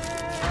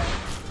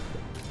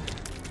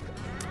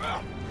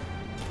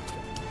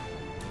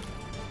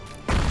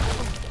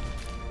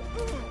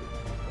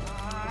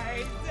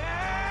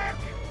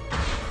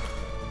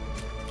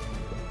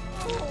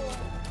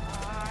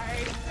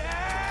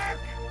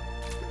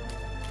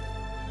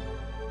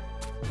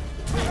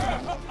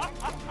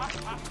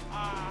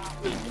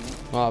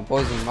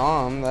 Poison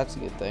Mom, that's a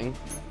good thing.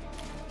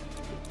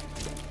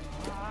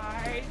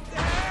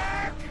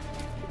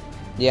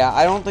 Yeah,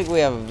 I don't think we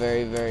have a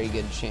very, very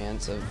good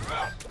chance of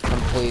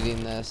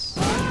completing this.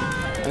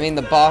 I mean,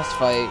 the boss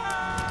fight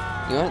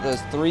You know what?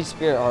 Those 3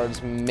 spirit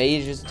hearts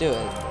may just do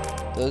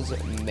it. Those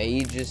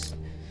may just,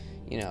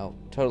 you know,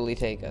 totally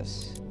take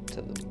us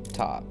to the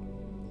top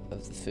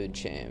of the food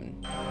chain.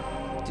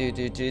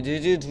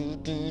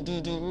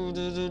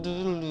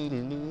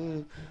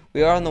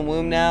 We are in the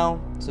womb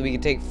now, so we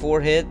can take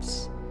 4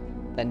 hits,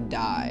 then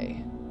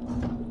die.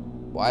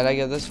 Why'd I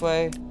go this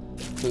way?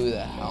 Who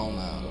the hell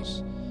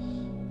knows?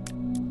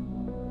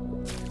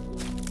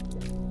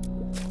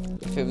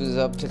 If it was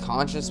up to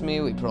conscious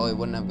me, we probably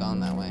wouldn't have gone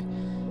that way.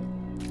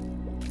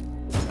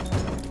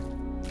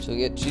 So we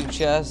get 2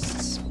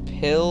 chests,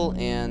 pill,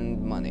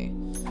 and money.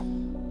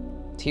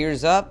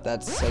 Tears up,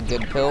 that's a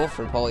good pill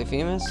for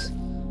Polyphemus.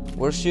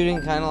 We're shooting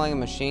kind of like a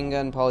machine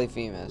gun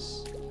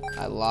Polyphemus.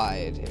 I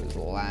lied, it was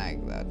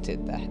lag that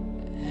did that.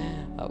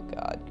 Oh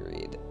god,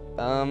 greed.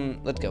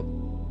 Let's go.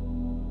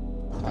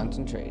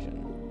 Concentration.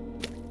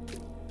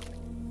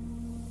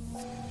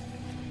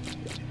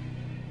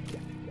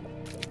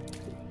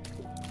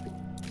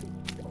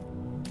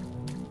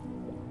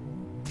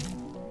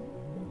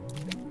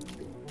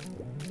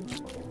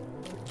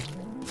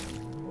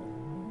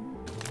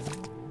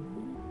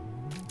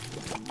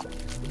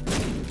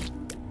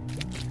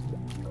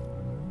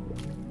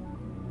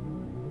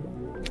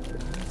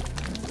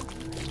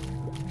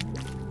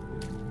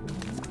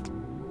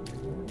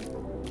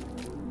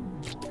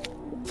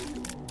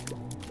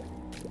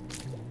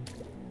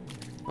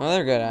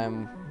 Another good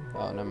item.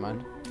 Oh, never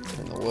mind.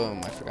 In the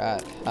womb, I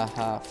forgot.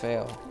 Haha,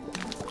 fail.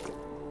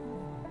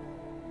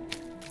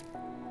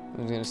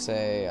 I was gonna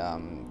say,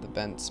 the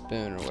bent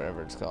spoon or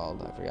whatever it's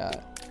called. I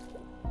forgot.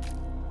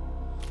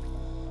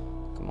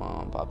 Come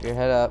on, pop your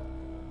head up.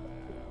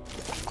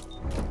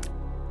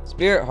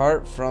 Spirit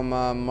heart from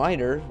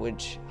Miter,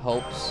 which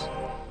helps.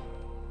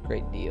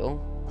 Great deal.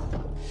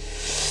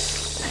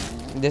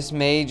 This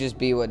may just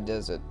be what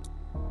does it.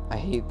 I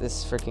hate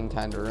this freaking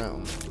kind of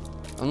room.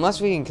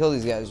 Unless we can kill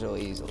these guys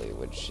really easily,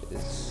 which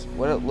is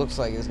what it looks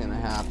like is gonna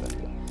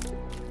happen.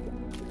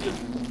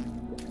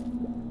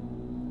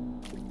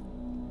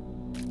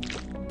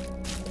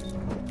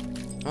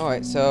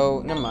 Alright,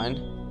 so, never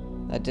mind.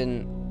 That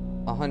didn't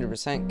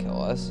 100%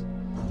 kill us.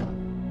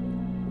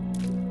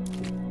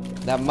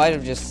 That might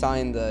have just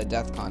signed the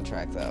death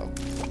contract, though.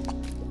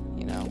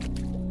 You know.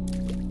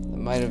 It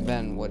might have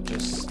been what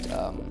just,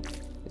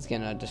 is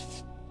gonna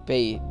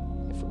debate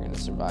if we're gonna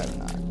survive or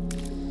not.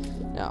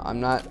 Now, I'm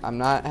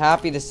not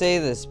happy to say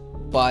this,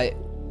 but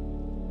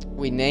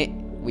we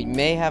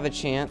may have a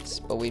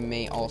chance, but we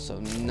may also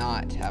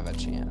not have a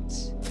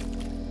chance.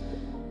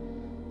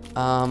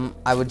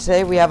 I would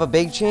say we have a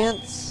big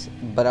chance,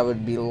 but I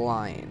would be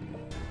lying.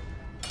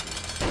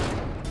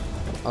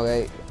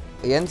 Okay,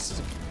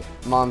 against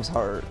Mom's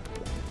Heart,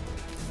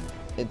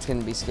 it's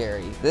gonna be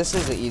scary. This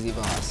is an easy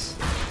boss,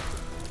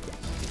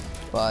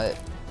 but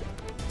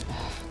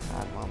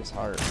God, Mom's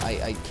Heart.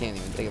 I can't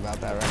even think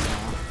about that right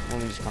now.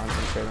 Let me just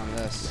concentrate on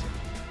this.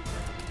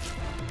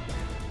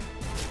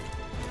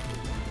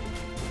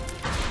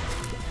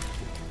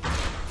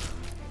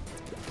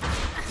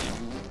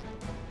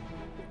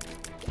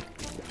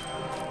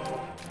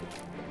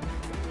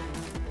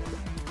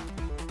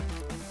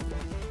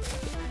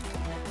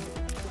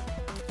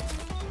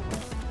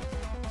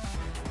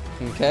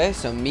 Okay,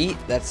 so meat,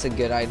 that's a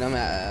good item,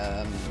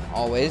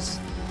 always.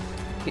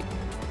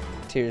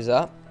 Tears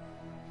up.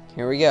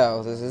 Here we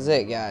go. This is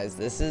it, guys.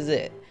 This is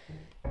it.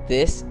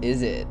 This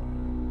is it.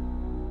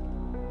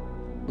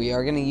 We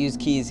are going to use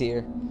keys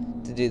here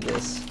to do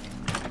this.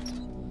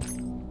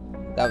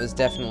 That was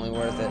definitely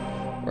worth it.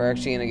 We're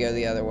actually going to go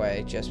the other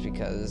way just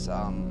because,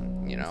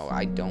 you know,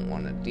 I don't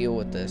want to deal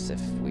with this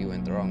if we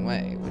went the wrong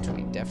way, which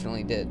we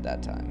definitely did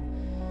that time.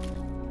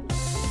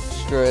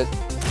 Screw it.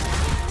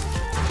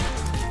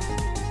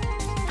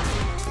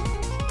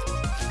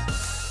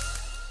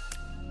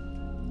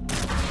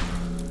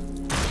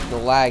 The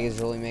lag is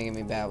really making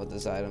me bad with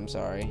this item,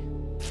 sorry.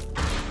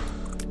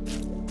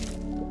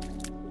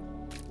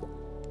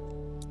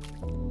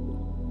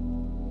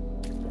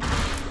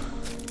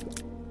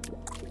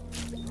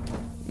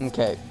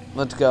 Okay,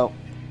 let's go.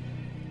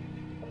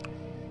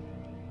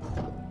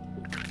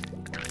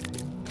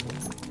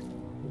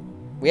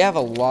 We have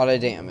a lot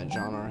of damage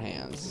on our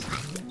hands.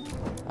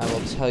 I will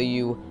tell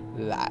you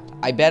that.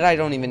 I bet I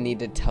don't even need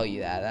to tell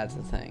you that. That's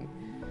the thing.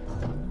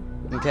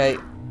 Okay.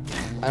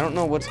 I don't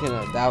know what's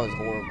gonna... That was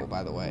horrible,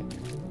 by the way.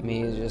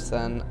 Me just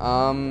then.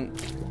 I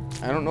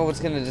don't know what's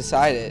gonna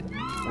decide it.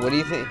 What do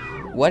you think?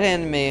 What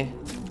enemy...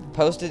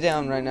 Post it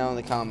down right now in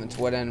the comments.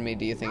 What enemy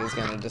do you think is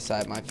gonna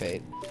decide my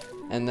fate?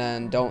 And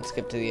then don't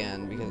skip to the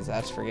end, because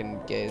that's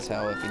freaking gay as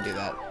hell if you do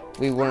that.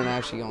 We weren't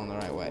actually going the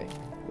right way.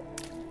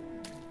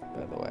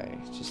 By the way,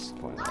 just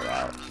pointing that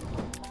out.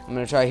 I'm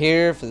gonna try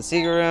here for the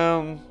secret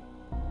room.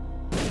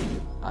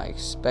 I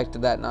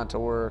expected that not to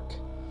work.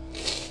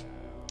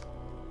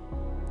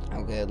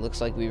 Okay, it looks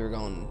like we were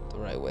going the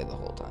right way the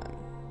whole time.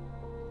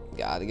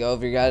 Gotta go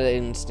if you got an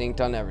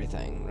instinct on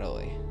everything,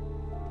 really.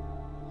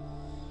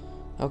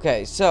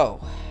 Okay, so,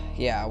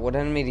 yeah, what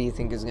enemy do you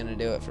think is gonna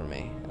do it for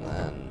me? And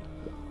then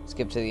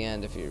skip to the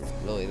end if you're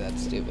really that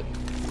stupid.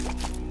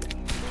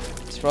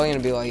 It's probably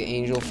gonna be like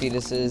angel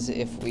fetuses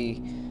if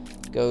we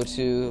go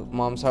to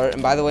Mom's Heart.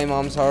 And by the way,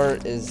 Mom's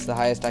Heart is the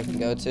highest I can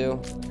go to.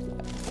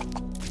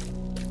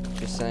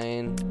 Just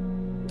saying.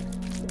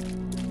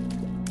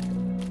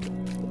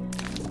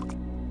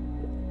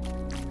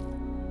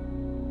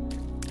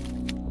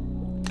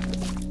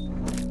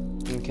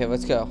 Okay,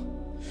 let's go.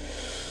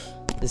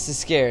 This is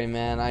scary,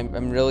 man.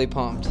 I'm really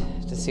pumped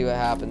to see what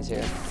happens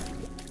here.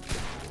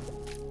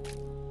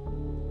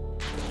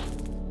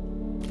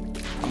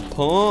 I'm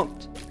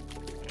pumped.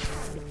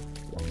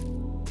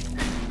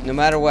 No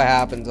matter what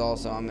happens,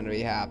 also, I'm gonna be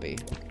happy.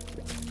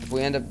 If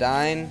we end up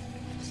dying,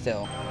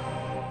 still.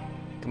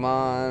 Come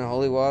on,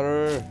 holy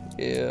water.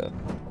 Yeah.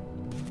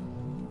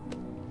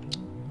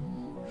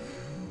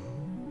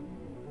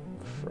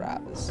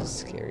 Crap, this is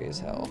scary as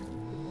hell.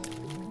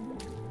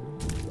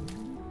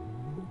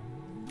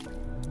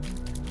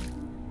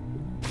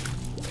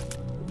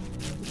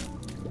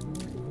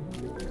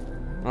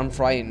 I'm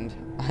frightened.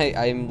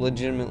 I'm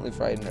legitimately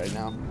frightened right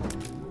now.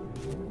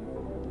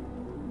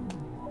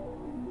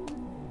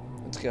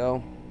 Let's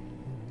go.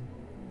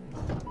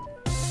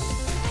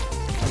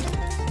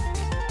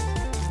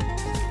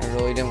 I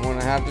really didn't want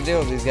to have to deal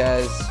with these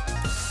guys.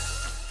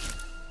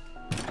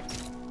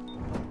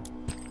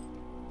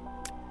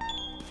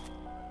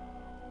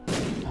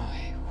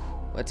 Okay,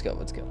 let's go,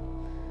 let's go.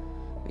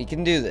 We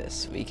can do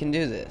this. We can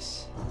do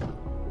this.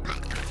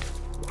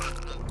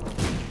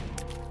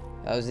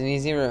 That was an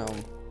easy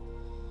room.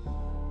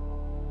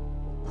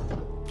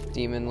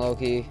 Demon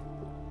Loki.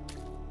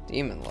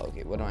 Demon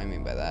Loki. What do I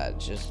mean by that?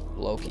 It's just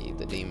Loki,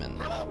 the demon.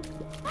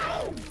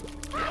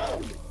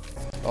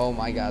 Oh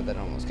my god, that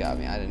almost got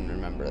me. I didn't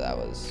remember that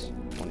was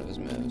one of his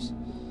moves.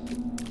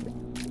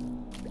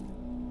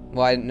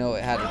 Well, I didn't know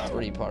it had a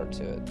 3-part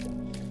to it.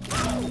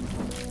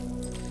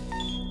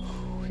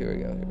 Here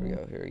we go, here we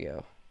go, here we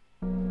go.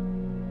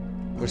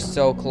 We're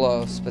so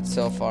close, but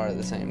so far at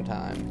the same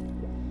time.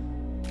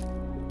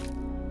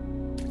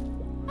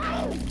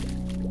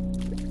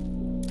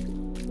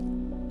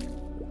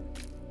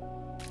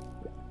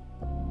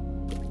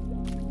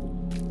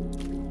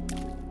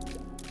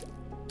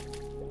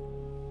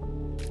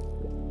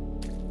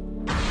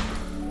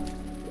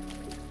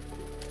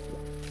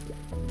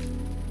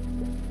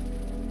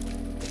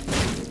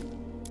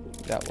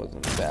 That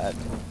wasn't a bad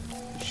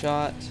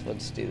shot.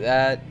 Let's do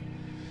that.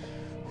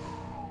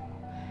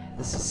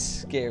 This is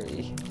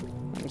scary.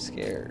 I'm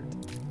scared.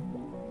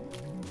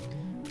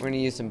 We're gonna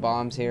use some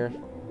bombs here.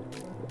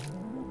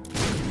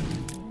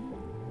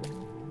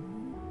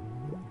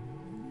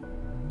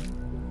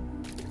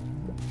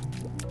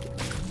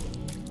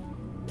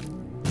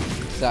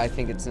 So I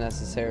think it's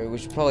necessary. We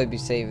should probably be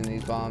saving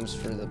these bombs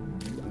for the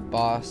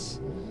boss.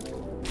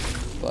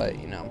 But,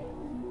 you know,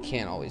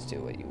 can't always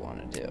do what you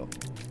want to do.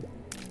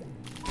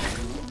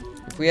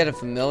 If we had a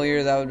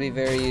familiar, that would be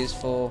very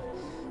useful.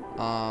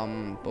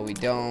 But we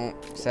don't,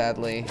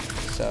 sadly.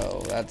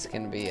 So that's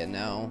going to be a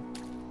no.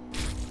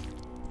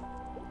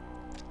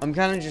 I'm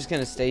kind of just going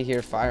to stay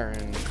here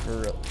firing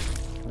for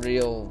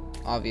real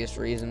obvious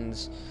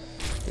reasons.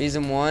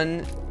 Reason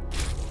one,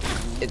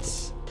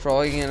 it's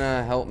probably going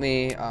to help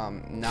me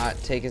not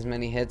take as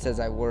many hits as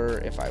I were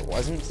if I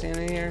wasn't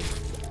standing here.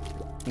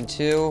 And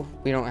two,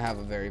 we don't have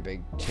a very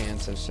big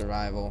chance of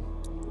survival.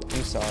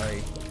 I'm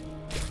sorry.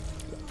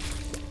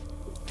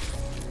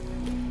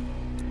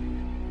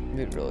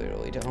 We really,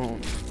 really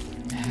don't.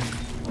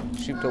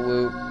 Shoot the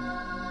loop.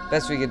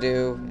 Best we could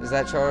do. Is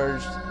that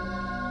charged?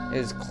 It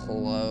is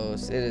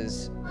close. It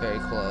is very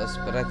close.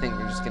 But I think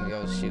we're just going to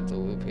go shoot the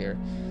loop here.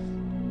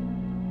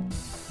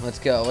 Let's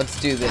go.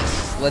 Let's do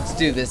this. Let's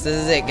do this. This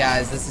is it,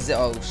 guys. This is it.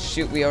 Oh,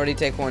 shoot. We already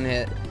take one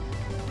hit.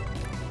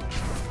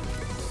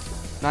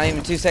 Not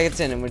even 2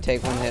 seconds in and we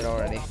take one hit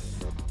already.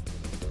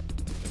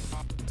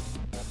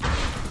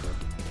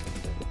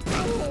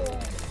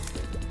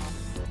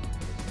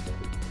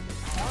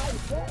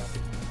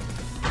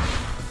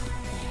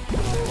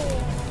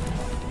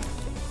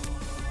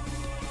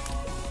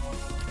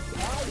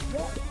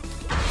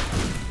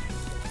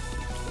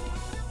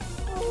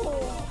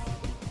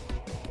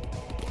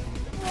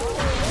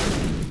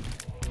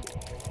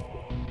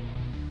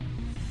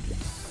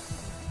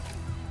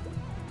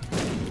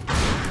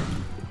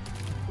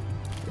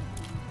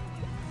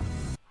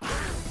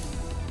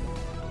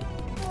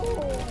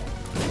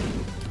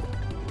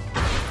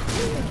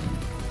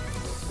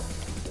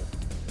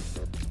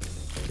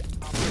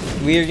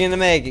 We're gonna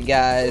make it,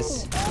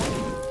 guys.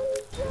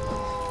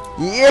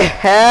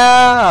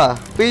 Yeah!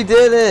 We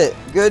did it!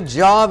 Good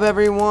job,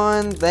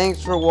 everyone.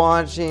 Thanks for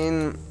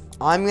watching.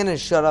 I'm gonna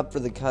shut up for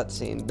the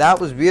cutscene. That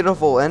was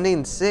beautiful.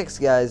 Ending 6,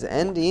 guys.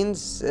 Ending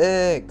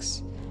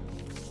 6.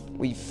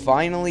 We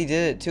finally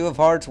did it. 2 of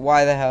hearts.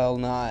 Why the hell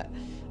not?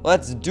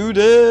 Let's do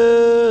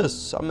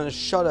this! I'm gonna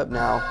shut up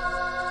now.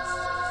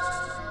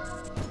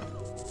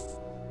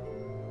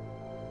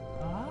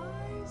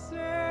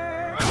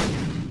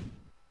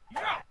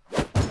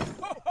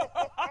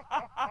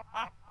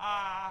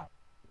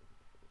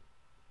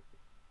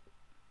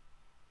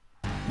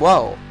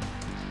 Whoa,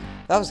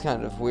 that was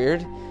kind of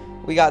weird.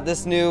 we got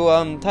this new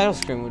title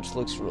screen, which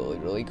looks really,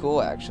 really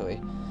cool,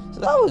 actually. So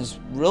that was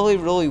really,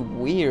 really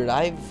weird.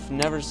 I've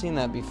never seen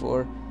that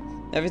before.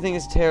 Everything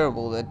is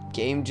terrible. The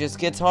game just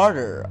gets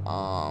harder.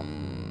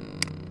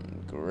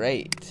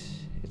 Great.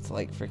 It's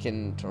like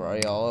freaking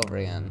Terraria all over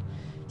again.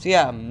 So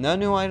yeah, no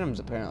new items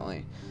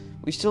apparently.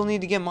 We still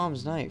need to get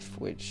Mom's knife,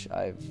 which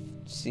I've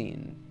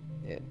seen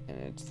it, and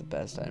it's the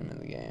best item in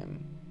the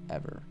game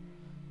ever.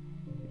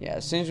 Yeah,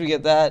 as soon as we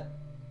get that,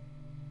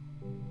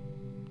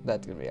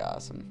 that's gonna be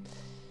awesome.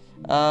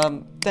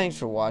 Thanks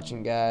for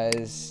watching,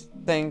 guys.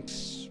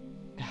 Thanks.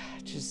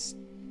 Just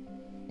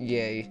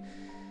yay.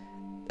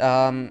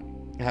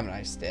 Have a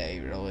nice day,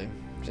 really.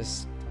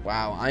 Just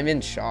wow, I'm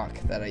in shock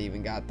that I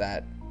even got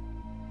that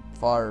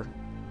far.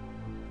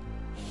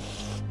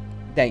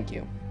 Thank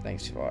you.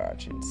 Thanks for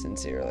watching.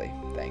 Sincerely.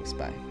 Thanks.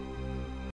 Bye.